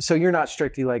some. So you're not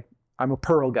strictly like, I'm a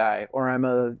Pearl guy, or I'm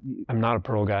a, I'm not a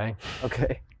Pearl guy.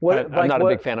 okay. I'm not a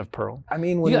big fan of Pearl. I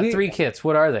mean, You when got 3 kits.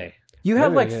 What are they? you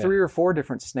have Maybe, like yeah. 3 or 4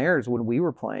 different snares when we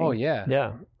were playing. Oh yeah.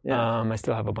 Yeah. Yeah. I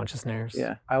still have a bunch of snares.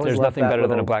 Yeah. I always There's loved nothing that better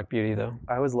than a little- Black Beauty, though.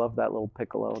 I always loved that little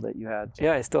piccolo that you had.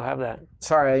 Yeah, I still have that.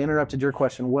 Sorry, I interrupted your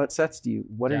question. What sets do you?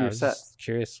 What Yeah, are I your was sets? just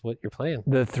curious what you're playing.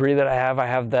 The 3 that I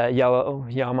have that yellow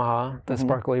Yamaha, the Mhm.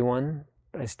 sparkly one.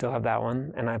 I still have that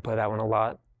one, and I play that one a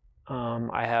lot.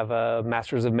 I have a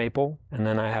Masters of Maple, and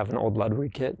then I have an old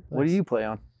Ludwig kit. What do you play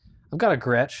on? I've got a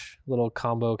Gretsch little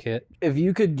combo kit. If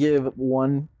you could give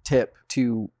one tip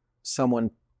to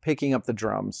someone picking up the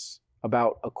drums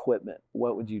about equipment,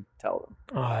 what would you tell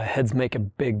them? Heads make a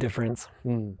big difference.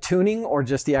 Tuning or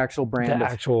just the actual brand The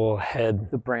of actual head.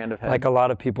 the brand of head? Like a lot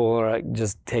of people are like,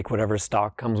 just take whatever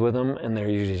stock comes with them, and they're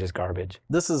usually just garbage.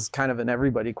 This is kind of an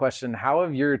everybody question. How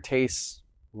have your tastes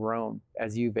grown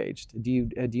as you've aged? Do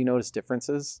you notice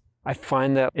differences? I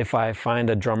find that if I find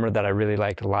a drummer that I really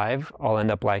liked live, I'll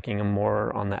end up liking him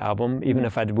more on the album, even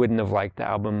if I wouldn't have liked the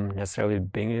album necessarily to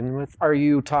begin with. Are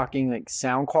you talking like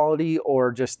sound quality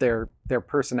or just their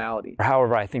personality?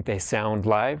 However, I think they sound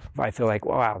live. If I feel like,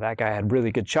 wow, that guy had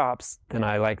really good chops, then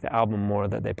I like the album more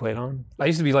that they played on. I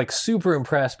used to be like super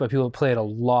impressed by people who played a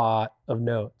lot of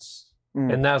notes.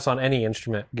 And that's on any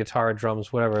instrument, guitar,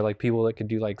 drums, whatever, like people that could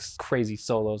do like crazy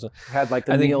solos. Had like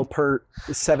the Neil Peart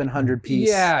 700 piece.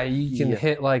 Yeah, you can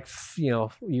hit like,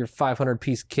 your 500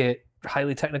 piece kit,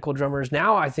 highly technical drummers.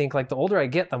 Now I think like the older I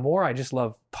get, the more I just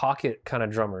love pocket kind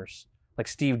of drummers. Like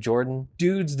Steve Jordan,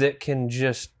 dudes that can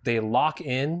they lock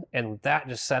in, and that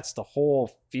just sets the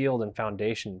whole field and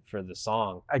foundation for the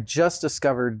song. I just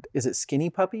discovered, is it Skinny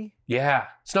Puppy? Yeah,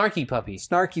 Snarky Puppy.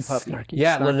 Snarky Puppy.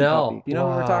 Yeah, Snarky Linnell. Puppy. You know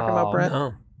what we're talking about, Brent?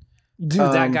 No. Dude,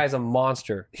 that guy's a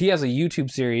monster. He has a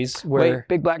YouTube series where... Wait,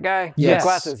 big black guy? Yes. With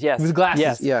glasses, yes. With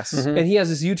glasses. Yes. Mhm. And he has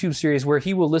this YouTube series where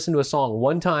he will listen to a song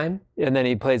one time. And then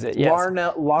he plays it, yes.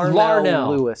 Larnell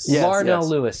Lewis. Yes, Larnell yes.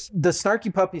 Lewis. The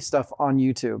Snarky Puppy stuff on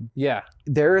YouTube. Yeah.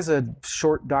 There is a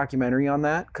short documentary on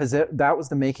that because that was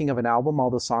the making of an album. All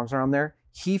the songs are on there.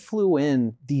 He flew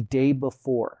in the day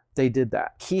before they did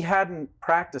that. He hadn't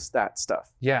practiced that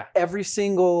stuff. Yeah. Every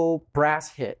single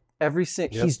brass hit,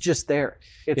 he's just there.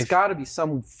 It's got to be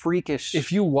some freakish.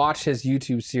 If you watch his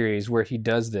YouTube series where he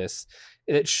does this,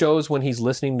 it shows when he's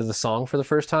listening to the song for the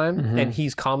first time and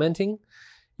he's commenting.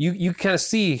 You kind of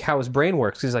see how his brain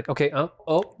works. He's like, okay, hit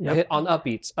on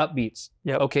upbeats.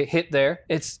 Yep. Okay, hit there.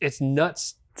 It's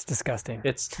nuts. It's disgusting.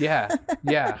 Yeah.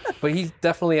 But he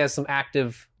definitely has some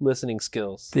active listening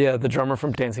skills. The drummer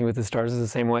from Dancing with the Stars is the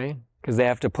same way because they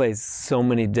have to play so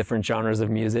many different genres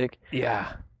of music.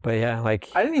 Yeah. But yeah, like...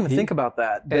 I didn't even think about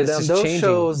that. It's just Those changing.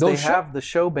 shows, Those they have the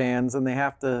show bands and they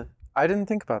have to... I didn't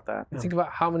think about that. Think about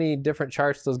how many different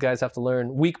charts those guys have to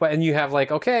learn week by, and you have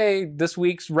like, okay, this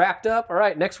week's wrapped up. All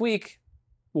right, next week,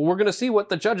 we're going to see what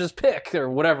the judges pick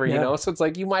or whatever, you know? So it's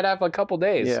like you might have a couple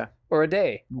days or a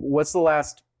day. What's the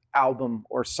last album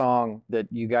or song that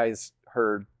you guys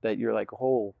heard that you're like,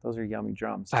 oh, those are yummy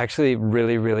drums? I actually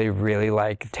really, really, really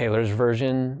like Taylor's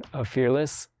version of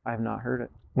Fearless. I have not heard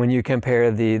it. When you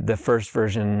compare the first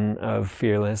version of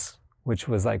Fearless, which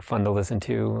was like fun to listen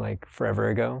to like forever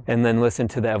ago, and then listen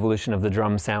to the evolution of the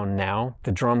drum sound now,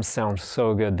 the drums sound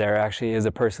so good. There actually is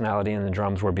a personality in the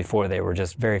drums where before they were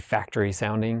just very factory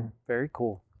sounding. Very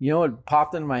cool. You know what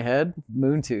popped in my head?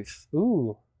 Moontooth.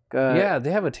 Ooh. Yeah,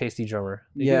 they have a tasty drummer.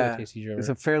 They do have a tasty drummer. It's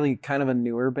a fairly kind of a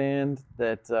newer band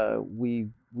that we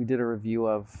did a review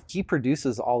of. He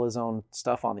produces all his own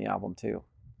stuff on the album too.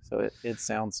 So it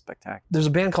sounds spectacular. There's a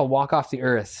band called Walk Off the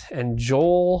Earth, and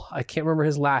Joel, I can't remember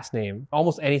his last name,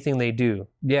 almost anything they do.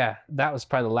 Yeah, that was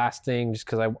probably the last thing just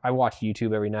because I watch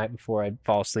YouTube every night before I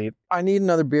fall asleep. I need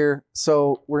another beer,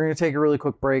 so we're going to take a really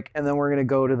quick break, and then we're going to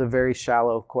go to the very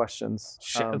shallow questions.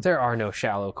 There are no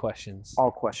shallow questions. All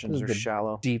questions are the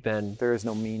shallow. Deep end. There is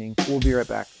no meaning. We'll be right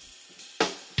back.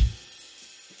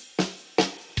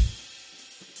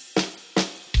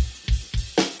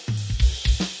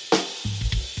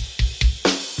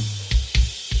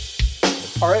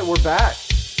 All right, we're back.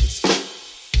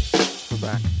 We're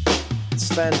back.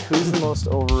 Svend, who's the most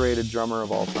overrated drummer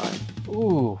of all time?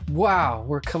 Ooh, wow,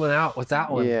 we're coming out with that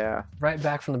one. Yeah. Right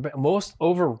back from the most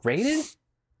overrated?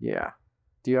 Yeah.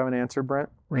 Do you have an answer, Brent?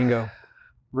 Ringo.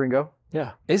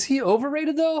 Yeah. Is he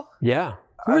overrated though? Yeah.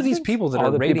 Who are these people that all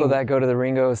are the rating? people that go to the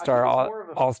Ringo Star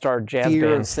All-Star Jazz Fear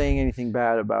of Band. saying anything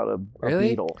bad about a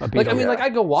Really? Beatle. Like, I mean, like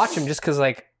I'd go watch him just because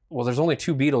like, well, there's only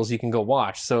 2 Beatles you can go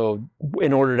watch. So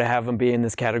In order to have them be in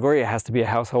this category, it has to be a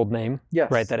household name,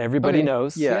 Yes. right? That everybody Okay.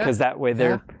 knows, Yeah. because that way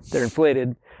they're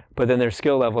inflated. But then their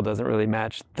skill level doesn't really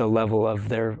match the level of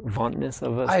their vauntness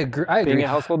of I agree. I being agree. a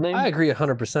household name. I agree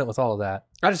 100% with all of that.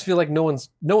 I just feel like no one's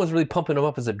really pumping him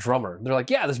up as a drummer. They're like,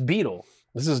 yeah, this Beatle.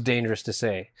 This is dangerous to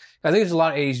say. I think there's a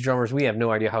lot of 80s drummers. We have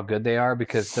no idea how good they are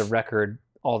because the record,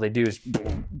 all they do is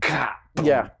boom, gah, boom,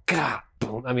 Yeah. gah,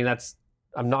 boom. I mean,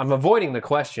 I'm avoiding the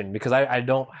question because I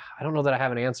don't know that I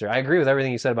have an answer. I agree with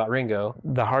everything you said about Ringo.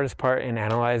 The hardest part in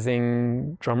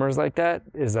analyzing drummers like that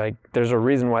is like there's a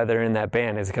reason why they're in that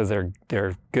band is because they're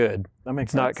good. That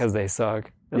makes It's not sense. because they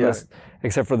suck.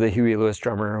 Except for the Huey Lewis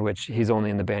drummer, which he's only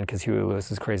in the band because Huey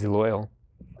Lewis is crazy loyal.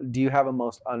 Do you have a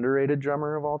most underrated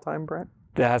drummer of all time, Brent?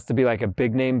 That has to be like a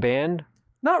big name band.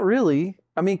 Not really.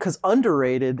 I mean, because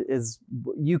underrated is,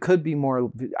 you could be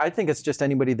more, I think it's just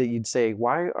anybody that you'd say,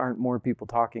 why aren't more people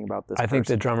talking about this I think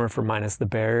the person? drummer for Minus the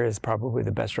Bear is probably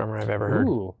the best drummer I've ever heard.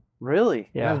 Ooh, Really?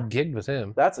 Yeah. I've gigged with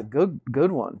him. That's a good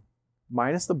one.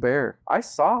 Minus the Bear. I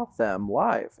saw them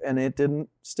live and it didn't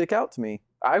stick out to me.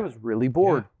 I was really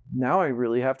bored. Now I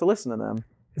really have to listen to them.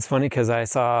 It's funny because I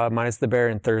saw Minus the Bear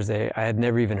in Thursday. I had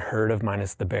never even heard of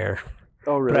Minus the Bear.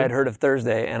 Oh, really? But I had heard of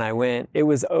Thursday, and I went. It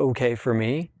was okay for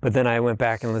me. But then I went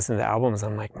back and listened to the albums.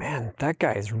 I'm like, man, that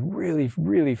guy is really,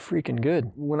 really freaking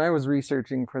good. When I was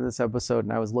researching for this episode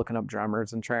and I was looking up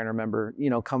drummers and trying to remember,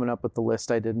 coming up with the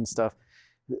list I did and stuff,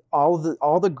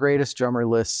 all the greatest drummer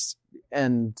lists,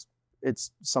 and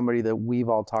it's somebody that we've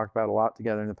all talked about a lot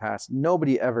together in the past.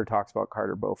 Nobody ever talks about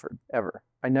Carter Beauford, ever.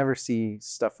 I never see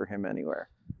stuff for him anywhere.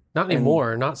 Not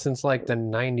anymore. Not since like the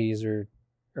 90s or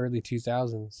early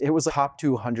 2000s. It was top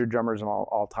 200 drummers of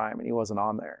all time, and he wasn't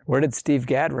on there. Where did Steve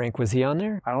Gadd rank? Was he on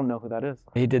there? I don't know who that is.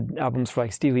 He did albums for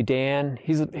like Steely Dan.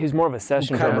 He's more of a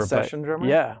session Kind drummer. of session drummer?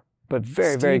 Yeah, but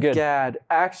very, very good. Steve Gadd.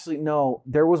 Actually, no.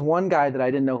 There was one guy that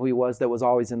I didn't know who he was that was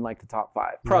always in like the top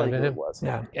 5. Probably who it was.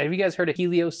 Yeah. Have you guys heard of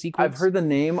Helio Sequence? I've heard the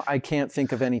name. I can't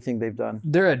think of anything they've done.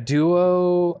 They're a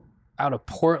duo out of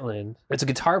Portland. It's a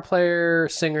guitar player,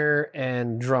 singer,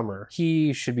 and drummer.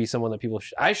 He should be someone that people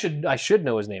should... I should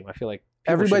know his name. I feel like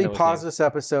people Everybody should know his pause name. this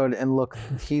episode and look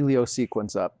Helio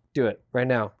Sequence up. Do it right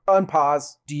now.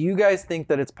 Unpause. Do you guys think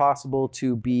that it's possible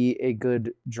to be a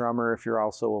good drummer if you're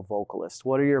also a vocalist?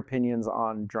 What are your opinions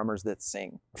on drummers that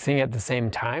sing? Sing at the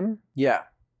same time? Yeah.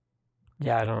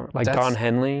 Yeah, I don't... Like That's- Don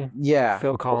Henley, Yeah.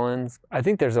 Phil Collins. I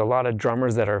think there's a lot of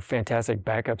drummers that are fantastic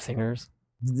backup singers.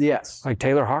 Yes. Like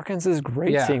Taylor Hawkins is a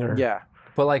great Yeah. singer. Yeah.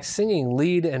 But like singing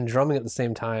lead and drumming at the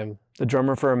same time. The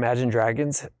drummer for Imagine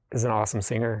Dragons is an awesome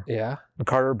singer. Yeah.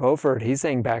 Carter Beauford, he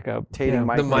sang backup. Tating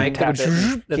Mike. The mic tap that would it.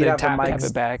 and He'd then have the tap mics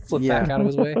it back. flip Yeah. back out of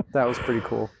his way. That was pretty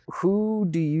cool. Who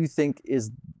do you think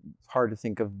is hard to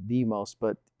think of the most,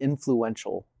 but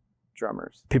influential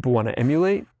drummers? People want to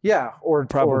emulate? Yeah. Or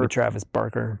Probably Travis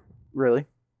Barker. Really?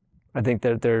 I think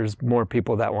that there's more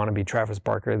people that want to be Travis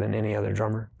Barker than any other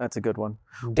drummer. That's a good one.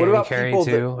 Danny about Carey people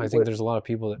too. that- I think there's a lot of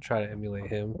people that try to emulate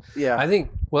him. Yeah. I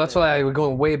think, well, that's why I was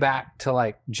going way back to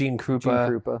like Gene Krupa,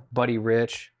 Gene Krupa. Buddy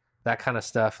Rich, that kind of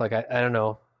stuff. Like, I don't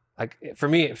know. Like, for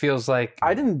me, it feels like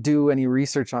I didn't do any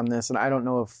research on this, and I don't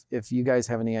know if you guys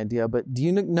have any idea, but do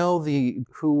you know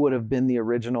who would have been the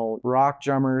original rock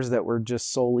drummers that were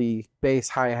just solely bass,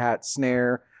 hi-hat,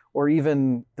 snare, or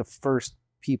even the first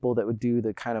people that would do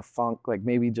the kind of funk, like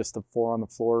maybe just the 4 on the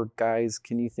floor guys?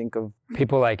 Can you think of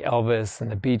People like Elvis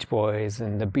and the Beach Boys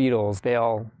and the Beatles,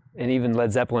 and even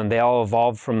Led Zeppelin, they all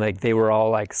evolved from they were all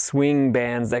like swing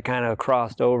bands that kind of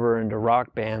crossed over into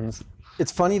rock bands.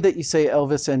 It's funny that you say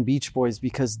Elvis and Beach Boys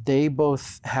because they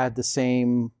both had the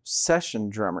same session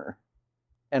drummer.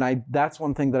 And that's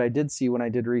one thing that I did see when I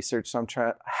did research. So I'm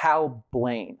trying, Hal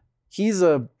Blaine. He's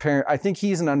I think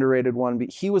he's an underrated one,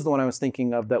 but he was the one I was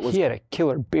thinking of that was... He had a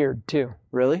killer beard too.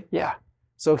 Really? Yeah.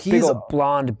 So Big he's old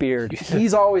blonde beard.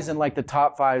 he's always in like the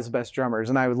top 5 best drummers.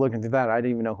 And I was looking through that. I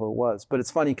didn't even know who it was. But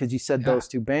it's funny because you said those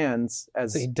two bands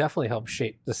as... he definitely helped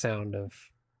shape the sound of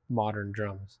modern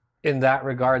drums. In that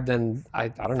regard, then, I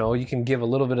don't know, you can give a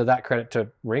little bit of that credit to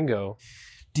Ringo.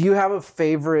 Do you have a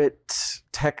favorite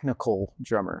technical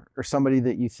drummer or somebody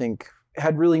that you think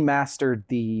had really mastered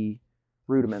the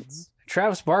rudiments?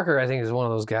 Travis Barker, I think, is one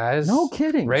of those guys. No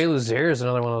kidding. Ray Luzier is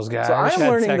another one of those guys. So I'm Chad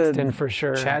learning Sexton for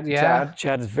sure. Chad, yeah.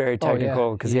 Chad is very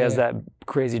technical because he has Yeah. that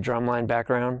crazy drumline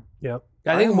background. Yep.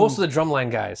 I think I'm- most of the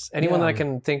drumline guys, anyone Yeah. that I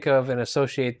can think of and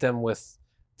associate them with,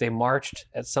 they marched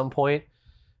at some point.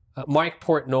 Mike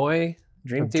Portnoy,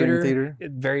 Dream Of Dream Theater, Theater.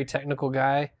 very technical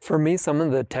guy. For me, some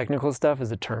of the technical stuff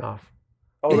is a turnoff.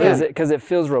 Oh, Because it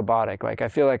feels robotic. Like I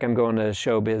feel like I'm going to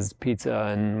Showbiz Pizza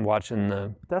and watching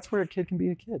the... That's where a kid can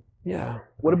be a kid. Yeah.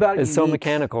 What about It's so unique,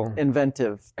 mechanical.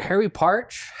 inventive? Harry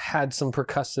Parch had some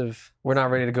percussive. We're not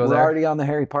ready to go We're there. already on the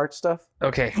Harry Parch stuff.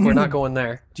 Okay, we're not going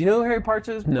there. Do you know who Harry Parch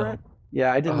is, No. Brent?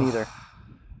 Yeah, I didn't Ugh. either.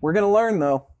 We're going to learn,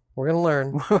 though. We're going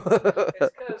to learn.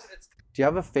 Do you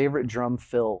have a favorite drum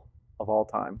fill of all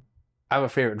time? I have a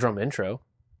favorite drum intro,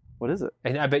 What is it?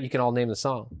 and I bet you can all name the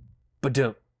song.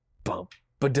 Ba-dum, bump,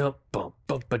 ba-dum, bump,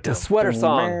 bump, The ba-dum. sweater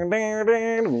song.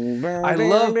 I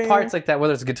love parts like that,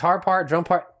 whether it's a guitar part, drum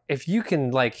part. If you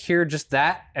can like hear just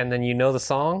that and then you know the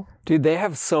song. Dude, they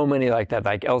have so many like that.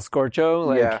 Like El Scorcho.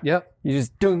 Like Yeah. Yep. you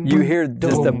just... You hear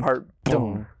just the part...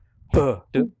 Boom.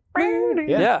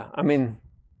 Yeah. I mean...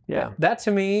 Yeah. That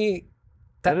to me,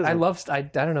 That is I a- love, I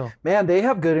don't know. Man, they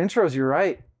have good intros. You're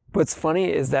right. What's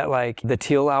funny is that like the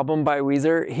Teal album by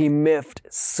Weezer, he miffed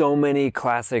so many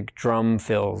classic drum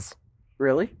fills.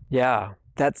 Really? Yeah.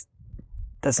 That's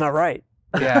not right.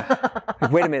 Yeah.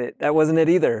 Like, wait a minute. That wasn't it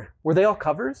either. Were they all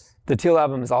covers? The Teal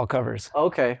album is all covers.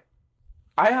 Okay.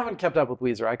 I haven't kept up with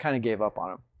Weezer. I kind of gave up on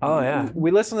them. Oh, yeah.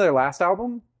 We listened to their last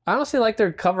album. I honestly like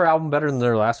their cover album better than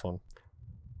their last one.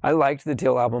 I liked the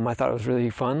Teal album. I thought it was really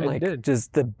fun. I did.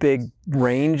 Just the big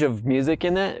range of music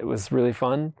in it. It was really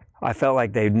fun. I felt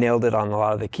like they nailed it on a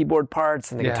lot of the keyboard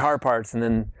parts and the guitar parts, and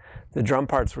then the drum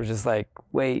parts were just like,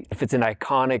 wait, if it's an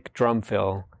iconic drum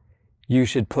fill, you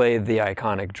should play the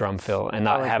iconic drum fill and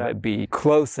not have it be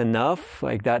close enough.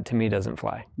 Like that to me doesn't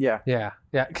fly. Yeah. Yeah.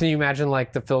 Yeah. Can you imagine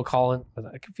like the Phil Collins,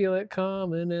 I can feel it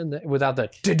coming in without the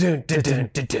dun, dun, dun, dun,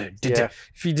 dun, dun, dun.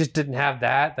 If you just didn't have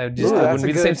that, that would just it wouldn't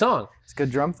be the same song. It's a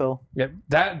good drum fill. Yeah.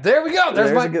 There we go.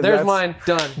 There's mine.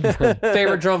 Done.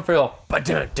 Favorite drum fill.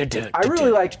 I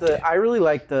really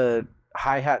like the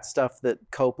hi-hat stuff that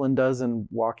Copeland does in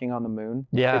Walking on the Moon.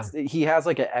 Yeah. He has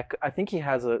like I think he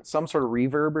has some sort of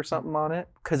reverb or something on it,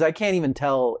 because I can't even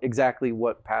tell exactly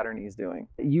what pattern he's doing.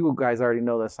 You guys already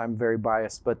know this, I'm very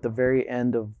biased, but the very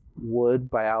end of Wood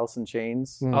by Alice in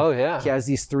Chains, Oh yeah. he has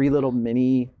these 3 little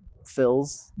mini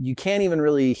fills. You can't even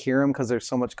really hear them because there's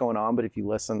so much going on, but if you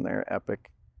listen, they're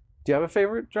epic. Do you have a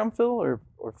favorite drum fill or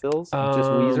fills? Just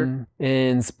Weezer?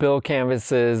 In Spill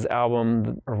Canvas's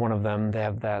album, or one of them, they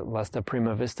have that Lusta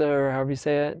Prima Vista, or however you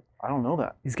say it. I don't know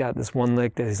that. He's got this one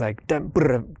lick that he's like,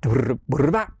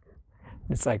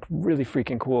 it's like really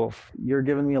freaking cool. You're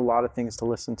giving me a lot of things to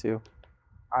listen to.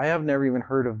 I have never even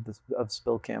heard of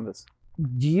Spill Canvas.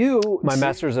 My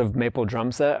Masters of Maple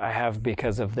drum set I have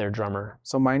because of their drummer.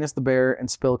 So minus the bear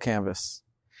and Spill Canvas.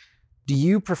 Do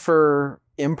you prefer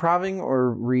improvising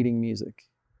or reading music?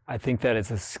 I think that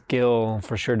it's a skill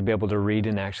for sure to be able to read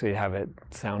and actually have it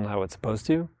sound how it's supposed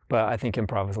to. But I think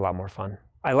improv is a lot more fun.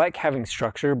 I like having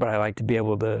structure, but I like to be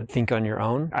able to think on your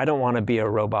own. I don't want to be a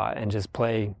robot and just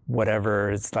play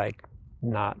whatever is like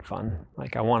not fun.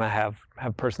 Like I want to have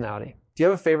personality. Do you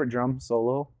have a favorite drum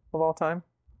solo of all time?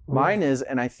 Mine is,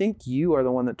 and I think you are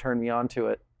the one that turned me on to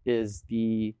it, is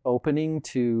the opening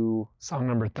to Song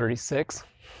number 36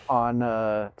 on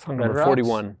song number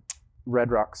 41.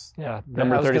 Red Rocks. Yeah,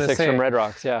 number 36 from Red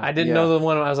Rocks. Yeah, I didn't know the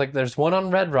one. I was like, there's one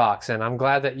on Red Rocks, and I'm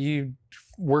glad that you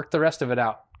worked the rest of it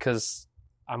out, because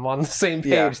I'm on the same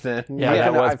page then. Yeah,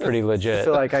 that was pretty legit. I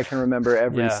feel like I can remember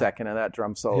every second of that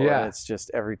drum solo, and it's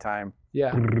just every time.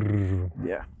 Yeah.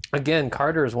 Yeah. Again,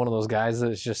 Carter is one of those guys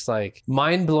that's just like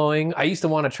mind-blowing. I used to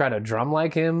want to try to drum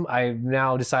like him. I've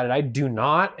now decided I do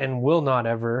not and will not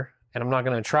ever, and I'm not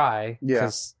going to try.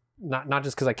 Yeah. Not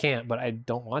just because I can't, but I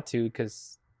don't want to,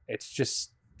 because it's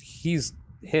just, he's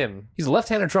him. He's a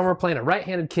left-handed drummer playing a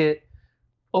right-handed kit,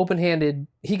 open-handed.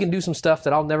 He can do some stuff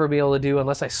that I'll never be able to do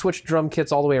unless I switch drum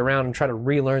kits all the way around and try to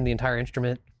relearn the entire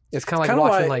instrument. It's kind of like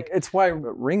watching It's why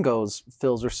Ringo's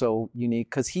fills are so unique,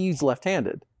 because he's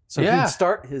left-handed. So he'd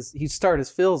start his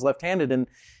fills left-handed, and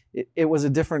it was a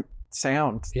different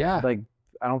sound. Yeah. Like,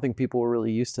 I don't think people were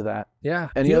really used to that. Yeah.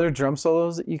 Any other drum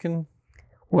solos that you can?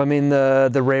 Well, I mean,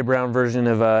 the Ray Brown version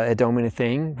of It Don't Mean a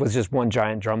Thing was just one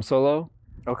giant drum solo.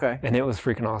 Okay. And it was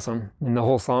freaking awesome. And the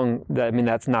whole song, I mean,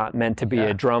 that's not meant to be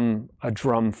a drum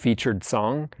featured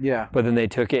song. Yeah. But then they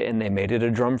took it and they made it a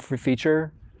drum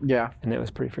feature. Yeah. And it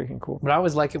was pretty freaking cool. But I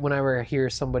always like it whenever I hear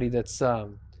somebody that's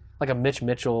like a Mitch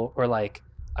Mitchell, or like,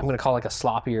 I'm going to call like a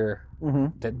sloppier,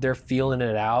 that they're feeling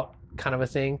it out kind of a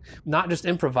thing. Not just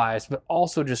improvised, but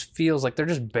also just feels like they're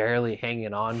just barely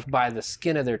hanging on by the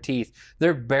skin of their teeth.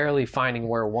 They're barely finding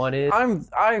where one is.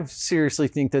 I seriously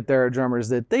think that there are drummers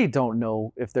that they don't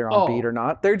know if they're on beat or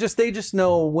not. They just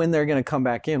know when they're going to come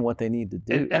back in, what they need to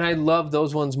do. And I love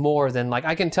those ones more than, like,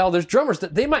 I can tell there's drummers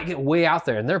that they might get way out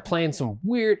there and they're playing some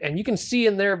weird, and you can see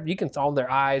in their, you can tell their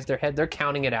eyes, their head, they're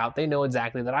counting it out. They know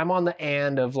exactly that I'm on the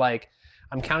and of like,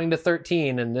 I'm counting to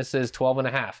 13 and this is 12 and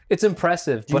a half. It's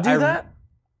impressive. Do you do that?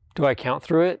 Do I count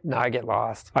through it? No, I get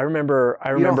lost. I remember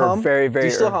very, very. Do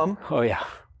you still hum? Oh yeah.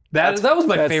 That was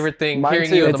my favorite thing,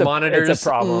 hearing you on the monitors. It's a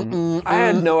problem. I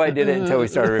had no idea until we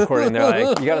started recording. They're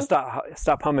like, you gotta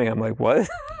stop humming. I'm like, what?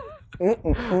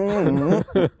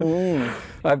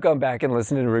 I've gone back and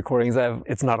listened to recordings.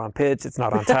 It's not on pitch. It's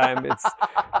not on time. It's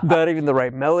not even the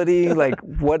right melody. Like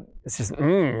what? It's just.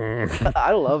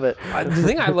 I love it. The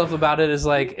thing I love about it is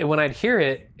like when I'd hear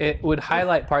it, it would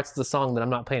highlight parts of the song that I'm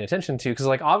not paying attention to, because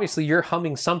like obviously you're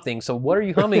humming something. So what are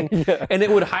you humming? And it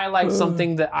would highlight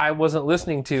something that I wasn't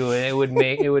listening to, and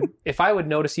it would if I would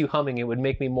notice you humming, it would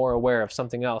make me more aware of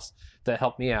something else that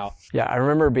helped me out. Yeah, I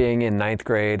remember being in 9th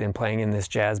grade and playing in this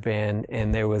jazz band,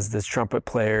 and there was this trumpet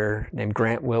player named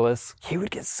Grant Willis. He would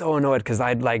get so annoyed because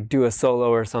I'd like do a solo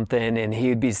or something, and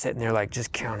he'd be sitting there like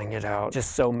just counting it out,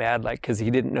 just so mad, like because he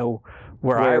didn't know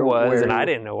where I was, and I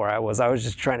didn't know where I was. I was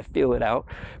just trying to feel it out,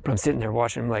 but I'm sitting there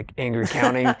watching him like angry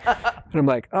counting, and I'm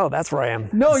like, oh, that's where I am.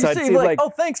 No, so you see him like, oh,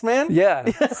 thanks, man. Yeah.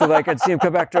 So like I'd see him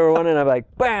come back to one, and I'm like,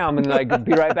 bam, and like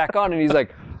be right back on, and he's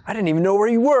like, I didn't even know where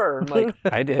you were. I'm like,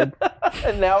 I did.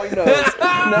 And now he knows.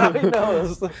 Now he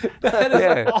knows.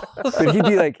 Yeah. But he'd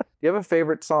be like, Do you have a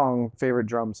favorite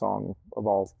drum song of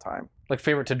all time? Like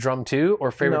favorite to drum to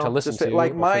or favorite No, to listen just to?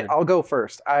 Like or mine, favorite- I'll go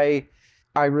first. I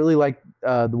really like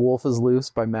The Wolf is Loose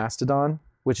by Mastodon,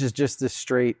 which is just this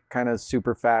straight kind of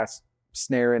super fast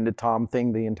snare into tom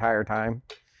thing the entire time.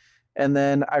 And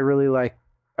then I really like,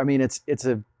 I mean, it's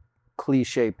a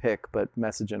cliche pick, but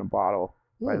Message in a Bottle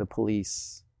by The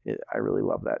Police. I really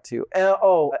love that too.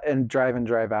 And Drive In,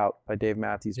 Drive Out by Dave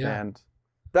Matthews Band.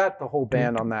 The whole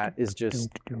band on that is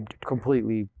just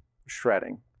completely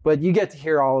shredding. But you get to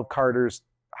hear all of Carter's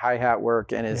hi-hat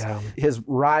work and his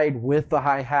ride with the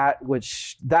hi-hat,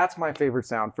 which that's my favorite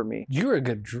sound for me. You're a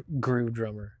good groove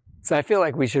drummer. so I feel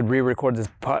like we should re-record this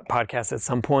podcast at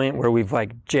some point where we've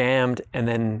like jammed and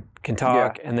then can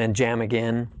talk and then jam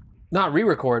again. Not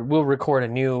re-record. We'll record a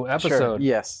new episode.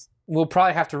 Yes. We'll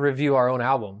probably have to review our own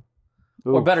album.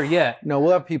 Ooh. Or better yet, No,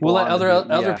 we'll have people. we'll let on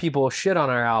other people shit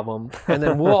on our album, and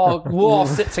then we'll all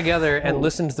sit together and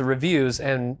listen to the reviews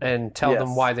and tell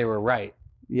them why they were right.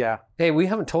 Yeah. Hey, we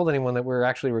haven't told anyone that we're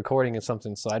actually recording in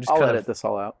something, so I just I'll kind edit of this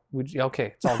all out.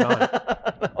 okay, it's all gone,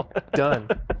 done.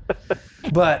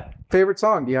 But Favorite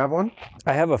song? Do you have one?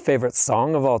 I have a favorite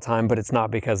song of all time, but it's not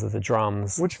because of the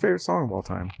drums. What's your favorite song of all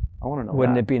time? I want to know.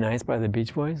 Wouldn't it be nice by the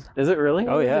Beach Boys? Is it really?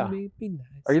 Oh yeah.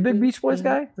 Are you a big Beach Boys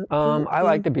guy? I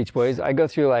like the Beach Boys. I go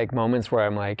through like moments where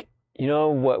I'm like, you know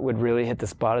what would really hit the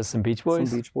spot is some Beach Boys?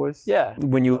 Some Beach Boys? Yeah.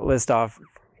 When you list off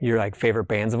your like favorite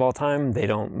bands of all time, they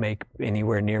don't make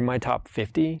anywhere near my top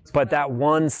 50. But that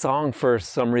one song for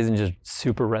some reason just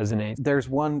super resonates. There's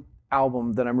one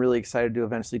album that I'm really excited to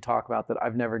eventually talk about that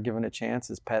I've never given a chance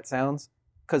is Pet Sounds.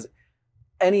 Because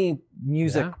any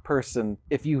music person,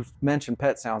 if you mention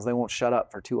Pet Sounds, they won't shut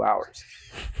up for 2 hours.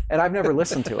 And I've never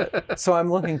listened to it. So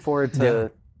I'm looking forward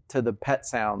to the Pet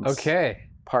Sounds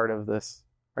part of this.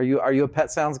 Are you a Pet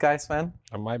Sounds guy, Sven?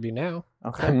 I might be now.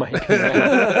 Okay. I might be.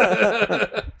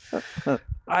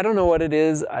 I don't know what it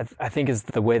is. I think it's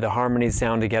the way the harmonies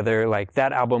sound together. Like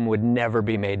that album would never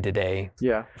be made today.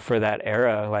 Yeah. For that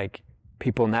era. Like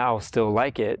people now still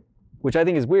like it, which I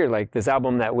think is weird. Like this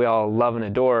album that we all love and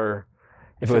adore,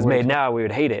 if it was made now, we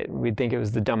would hate it. We'd think it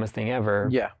was the dumbest thing ever.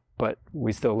 Yeah. But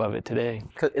we still love it today.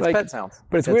 It's like, Pet Sounds.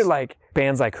 But it's weird, like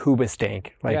bands like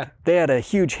Hoobastank. Like they had a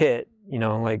huge hit, you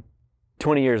know, like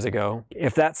 20 years ago.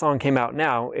 If that song came out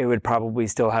now, it would probably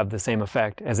still have the same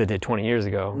effect as it did 20 years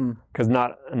ago. Because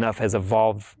not enough has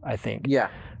evolved, I think. Yeah,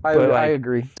 I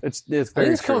agree. It's I very think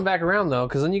it's true. coming back around though,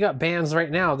 because then you got bands right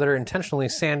now that are intentionally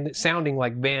sounding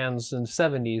like bands in the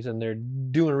 70s, and they're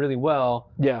doing really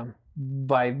well. Yeah.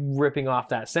 By ripping off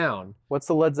that sound. What's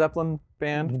the Led Zeppelin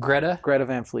band? Greta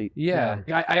Van Fleet. Yeah.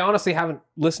 I honestly haven't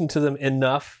listened to them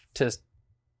enough to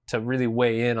really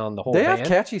weigh in on the whole They band. have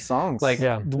catchy songs. Like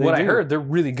what I heard, they're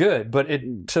really good, but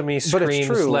it to me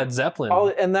screams Led Zeppelin. All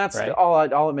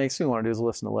it makes me want to do is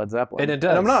listen to Led Zeppelin. And it does.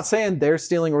 And I'm not saying they're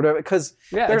stealing or whatever, because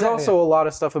there's exactly. also a lot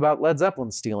of stuff about Led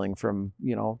Zeppelin stealing from,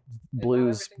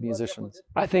 blues musicians.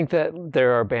 I think that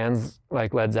there are bands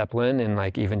like Led Zeppelin and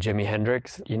like even Jimi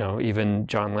Hendrix, even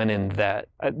John Lennon, that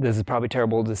this is probably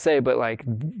terrible to say, but like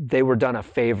they were done a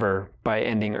favor by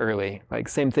ending early. Like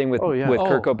same thing with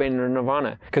Kurt Cobain or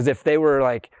Nirvana. Because if they were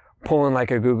like pulling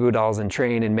like a Goo Goo Dolls and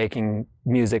Train and making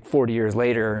music 40 years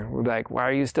later, we're like, why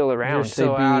are you still around? You're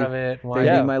so out of it.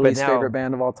 They'd be my least favorite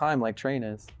band of all time, like Train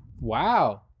is.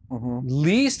 Wow.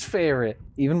 Least favorite.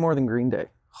 Even more than Green Day.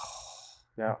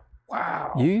 Yeah.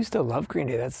 Wow. You used to love Green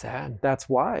Day. That's sad. That's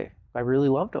why. I really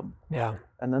loved them. Yeah.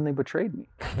 And then they betrayed me.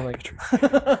 Like,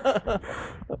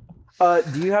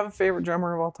 do you have a favorite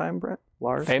drummer of all time, Brent?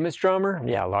 Lars? Famous drummer?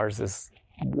 Yeah, Lars is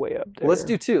way up there. Let's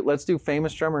do two. Let's do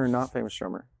famous drummer or not famous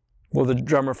drummer. Well, the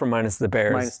drummer from Minus the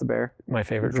Bears. Minus the Bear. My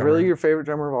favorite drummer. Really your favorite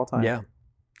drummer of all time? Yeah.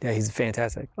 Yeah, he's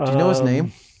fantastic. Do you know his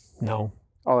name? No.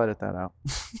 I'll edit that out.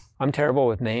 I'm terrible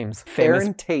with names.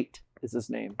 Aaron Tate is his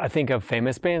name. I think of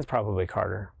famous bands, probably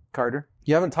Carter. Carter?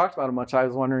 You haven't talked about him much. I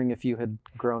was wondering if you had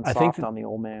grown soft on the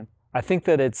old man. I think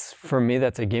that it's, for me,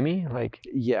 that's a gimme. Like,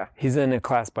 yeah, he's in a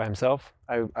class by himself.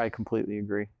 I completely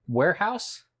agree.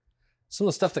 Warehouse? Some of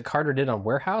the stuff that Carter did on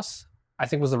Warehouse, I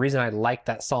think was the reason I liked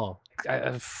that song.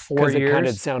 4 years. It kind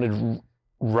of sounded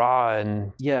raw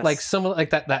and like some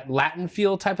like that Latin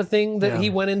feel type of thing that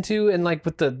he went into, and like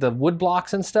with the wood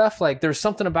blocks and stuff. Like there's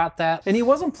something about that. And he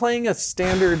wasn't playing a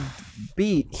standard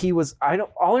beat. He was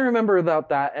all I remember about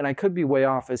that, and I could be way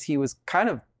off, is he was kind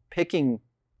of picking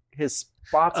his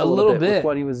spots a little bit with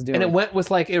what he was doing. And it went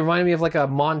with it reminded me of like a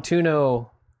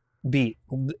Montuno beat.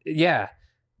 Yeah.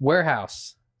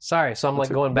 Warehouse. Sorry, so I'm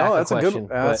going back a question.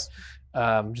 But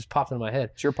just popped in my head.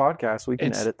 It's your podcast. We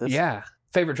can edit this. Yeah.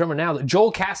 favorite drummer now,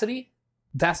 Joel Cassidy.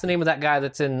 That's the name of that guy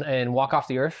that's in Walk Off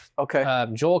the Earth. Okay.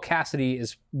 Joel Cassidy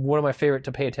is one of my favorite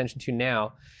to pay attention to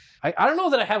now. I don't know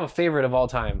that I have a favorite of all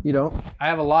time. You don't? I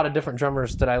have a lot of different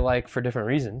drummers that I like for different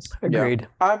reasons. Agreed.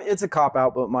 Yeah. It's a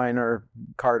cop-out, but mine are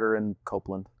Carter and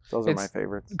Copeland. Those are my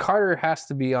favorites. Carter has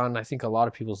to be on, I think, a lot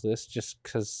of people's list just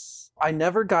because... I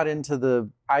never got into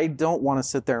I don't want to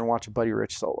sit there and watch a Buddy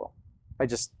Rich solo.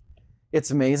 It's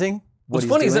amazing. What's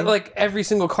funny is that like every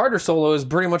single Carter solo is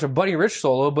pretty much a Buddy Rich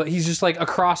solo, but he's just like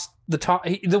across the top.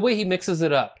 The way he mixes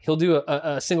it up, he'll do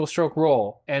a single stroke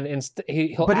roll, and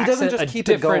he'll. But he doesn't just keep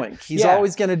it going. He's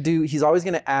always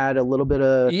gonna add a little bit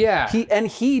of. Yeah.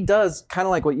 He does kind of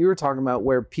like what you were talking about,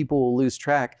 where people will lose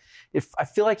track. I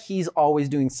feel like he's always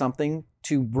doing something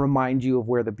to remind you of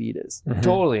where the beat is. Mm-hmm.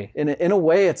 Totally. In a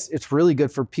way, it's really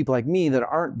good for people like me that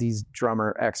aren't these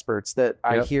drummer experts that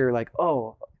I hear like,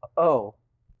 oh.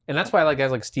 And that's why I like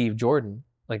guys like Steve Jordan,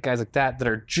 like guys like that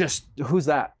are just... Who's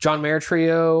that? John Mayer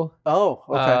Trio. Oh,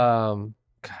 okay.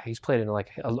 God, he's played in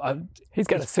like... He's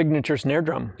got a signature snare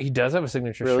drum. He does have a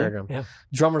signature snare drum. Yeah.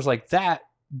 Drummers like that,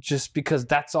 just because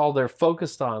that's all they're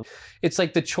focused on. It's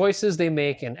like the choices they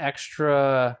make and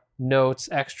extra notes,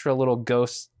 extra little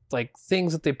ghosts, like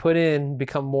things that they put in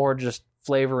become more just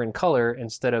flavor and color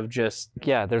instead of just...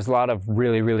 Yeah, there's a lot of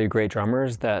really, really great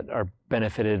drummers that are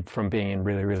benefited from being in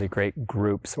really, really great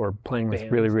groups or playing with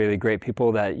really, really great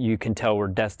people that you can tell were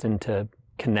destined to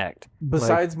connect.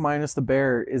 Besides Minus the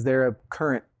Bear, is there a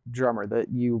current drummer that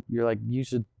you're like, you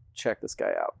should check this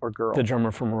guy out, or girl? The drummer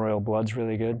from Royal Blood's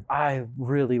really good. I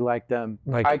really like them.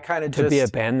 Like, I kind of to be a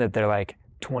band that they're like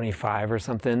 25 or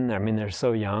something. I mean, they're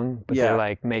so young, but they're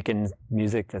like making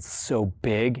music that's so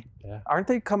big. Yeah. Aren't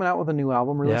they coming out with a new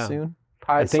album really soon?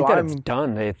 I think it's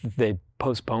done. They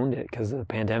postponed it because of the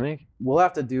pandemic. We'll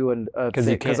have to do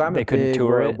because I'm a big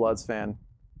Royal Bloods fan.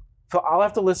 So I'll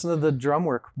have to listen to the drum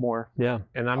work more. Yeah,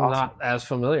 and I'm not as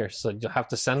familiar, so you'll have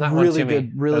to send that one to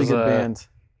me. Really good band.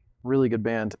 Really good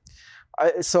band.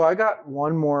 So I got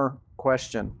one more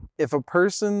question. If a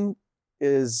person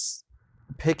is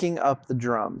picking up the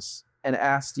drums and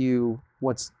asked you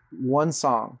what's one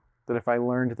song that if I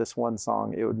learned this one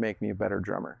song, it would make me a better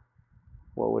drummer,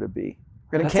 what would it be?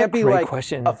 And it can't be like a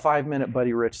 5-minute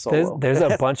Buddy Rich solo. There's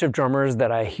a bunch of drummers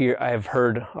that I've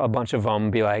heard a bunch of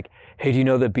them be like, hey, do you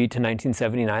know the beat to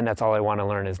 1979? That's all I want to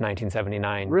learn is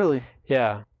 1979. Really?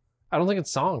 Yeah. I don't think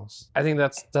it's songs. I think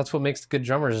that's what makes good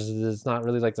drummers is it's not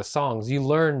really like the songs. You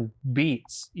learn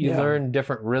beats. You learn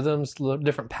different rhythms,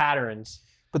 different patterns.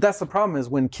 But that's the problem is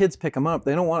when kids pick them up,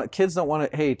 kids don't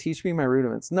want to, hey, teach me my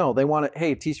rudiments. No, they want to,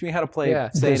 hey, teach me how to play. Yeah.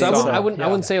 So I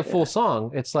wouldn't say a full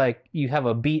song. It's like you have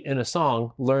a beat in a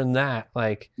song, learn that.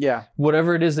 Like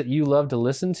whatever it is that you love to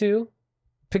listen to,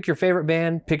 pick your favorite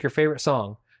band, pick your favorite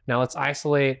song. Now let's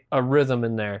isolate a rhythm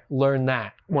in there. Learn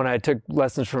that. When I took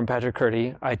lessons from Patrick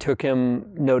Curdy, I took him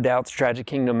No Doubt's Tragic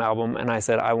Kingdom album and I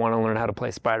said, I want to learn how to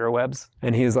play spiderwebs.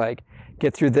 And he was like,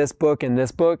 get through this book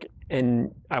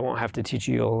and I won't have to teach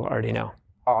you, you'll already know.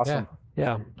 Awesome.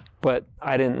 Yeah. But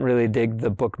I didn't really dig the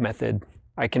book method.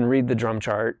 I can read the drum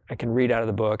chart, I can read out of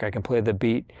the book, I can play the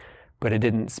beat, but it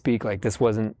didn't speak like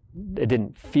it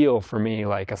didn't feel for me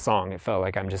like a song. It felt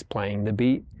like I'm just playing the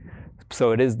beat.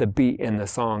 So it is the beat in the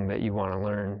song that you want to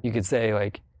learn. You could say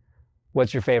like,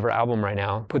 what's your favorite album right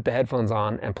now? Put the headphones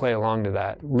on and play along to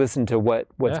that. Listen to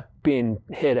what's being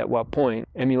hit at what point.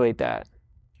 Emulate that.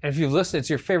 And if you've listened, it's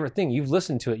your favorite thing. You've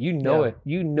listened to it. You know it.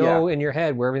 You know in your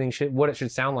head where everything what it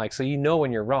should sound like. So you know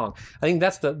when you're wrong. I think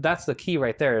that's the key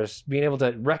right there is being able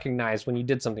to recognize when you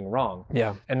did something wrong.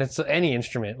 Yeah. And it's any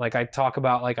instrument. Like I talk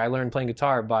about, like I learned playing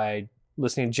guitar by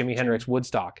listening to Jimi Hendrix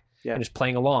Woodstock and just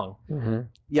playing along. Mm-hmm.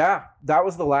 Yeah, that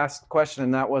was the last question,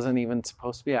 and that wasn't even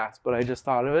supposed to be asked, but I just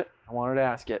thought of it. I wanted to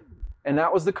ask it. And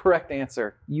that was the correct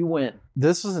answer. You win.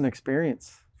 This was an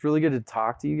experience. It's really good to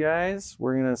talk to you guys.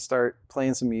 We're going to start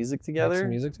playing some music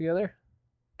together.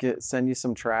 Send you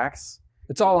some tracks.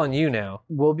 It's all on you now.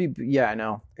 I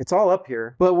know. It's all up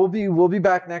here. But we'll be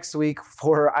back next week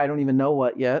for I don't even know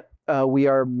what yet. We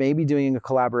are maybe doing a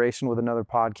collaboration with another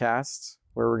podcast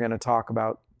where we're going to talk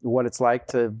about what it's like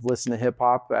to listen to hip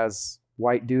hop as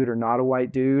white dude or not a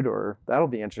white dude, or that'll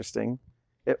be interesting.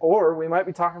 Or we might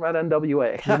be talking about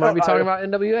NWA. We might be talking about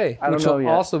NWA, which will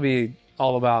also be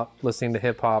all about listening to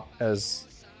hip hop as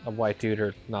a white dude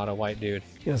or not a white dude.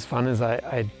 It was fun as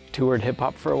I toured hip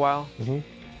hop for a while. Mm-hmm.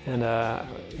 And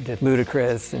did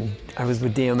Ludacris, and I was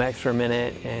with DMX for a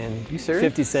minute, and you serious?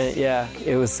 50 Cent. Yeah,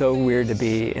 it was so weird to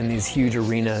be in these huge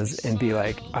arenas and be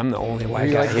like, I'm the only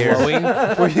white guy here. Glowing?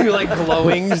 Were you like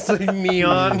glowing, just like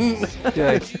neon?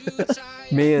 You're like,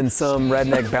 Me and some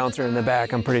redneck bouncer in the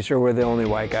back. I'm pretty sure we're the only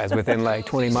white guys within like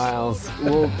 20 miles.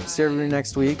 We'll see everybody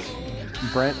next week.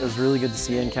 Brent, it was really good to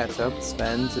see you and catch up.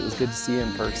 Svend, it was good to see you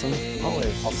in person.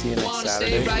 Always. I'll see you next Wanna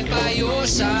Saturday. stay right by your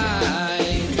side,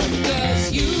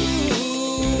 'cause you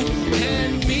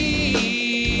and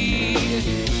me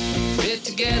fit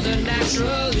together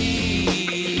naturally.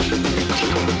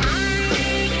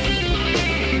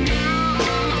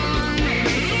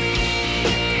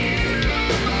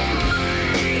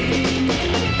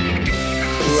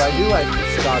 Ooh, I do like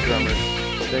ska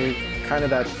drummers. They kind of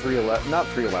that 311, not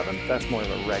 311. That's more of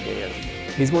a reggae.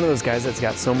 He's one of those guys that's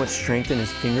got so much strength in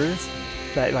his fingers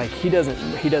that like he doesn't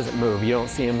move. You don't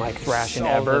see him like thrashing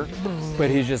ever, but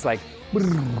he's just like,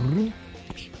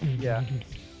 Yeah.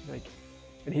 like,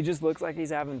 and he just looks like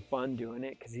he's having fun doing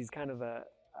it because he's kind of a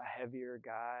heavier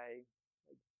guy.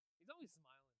 He's always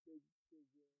smiling.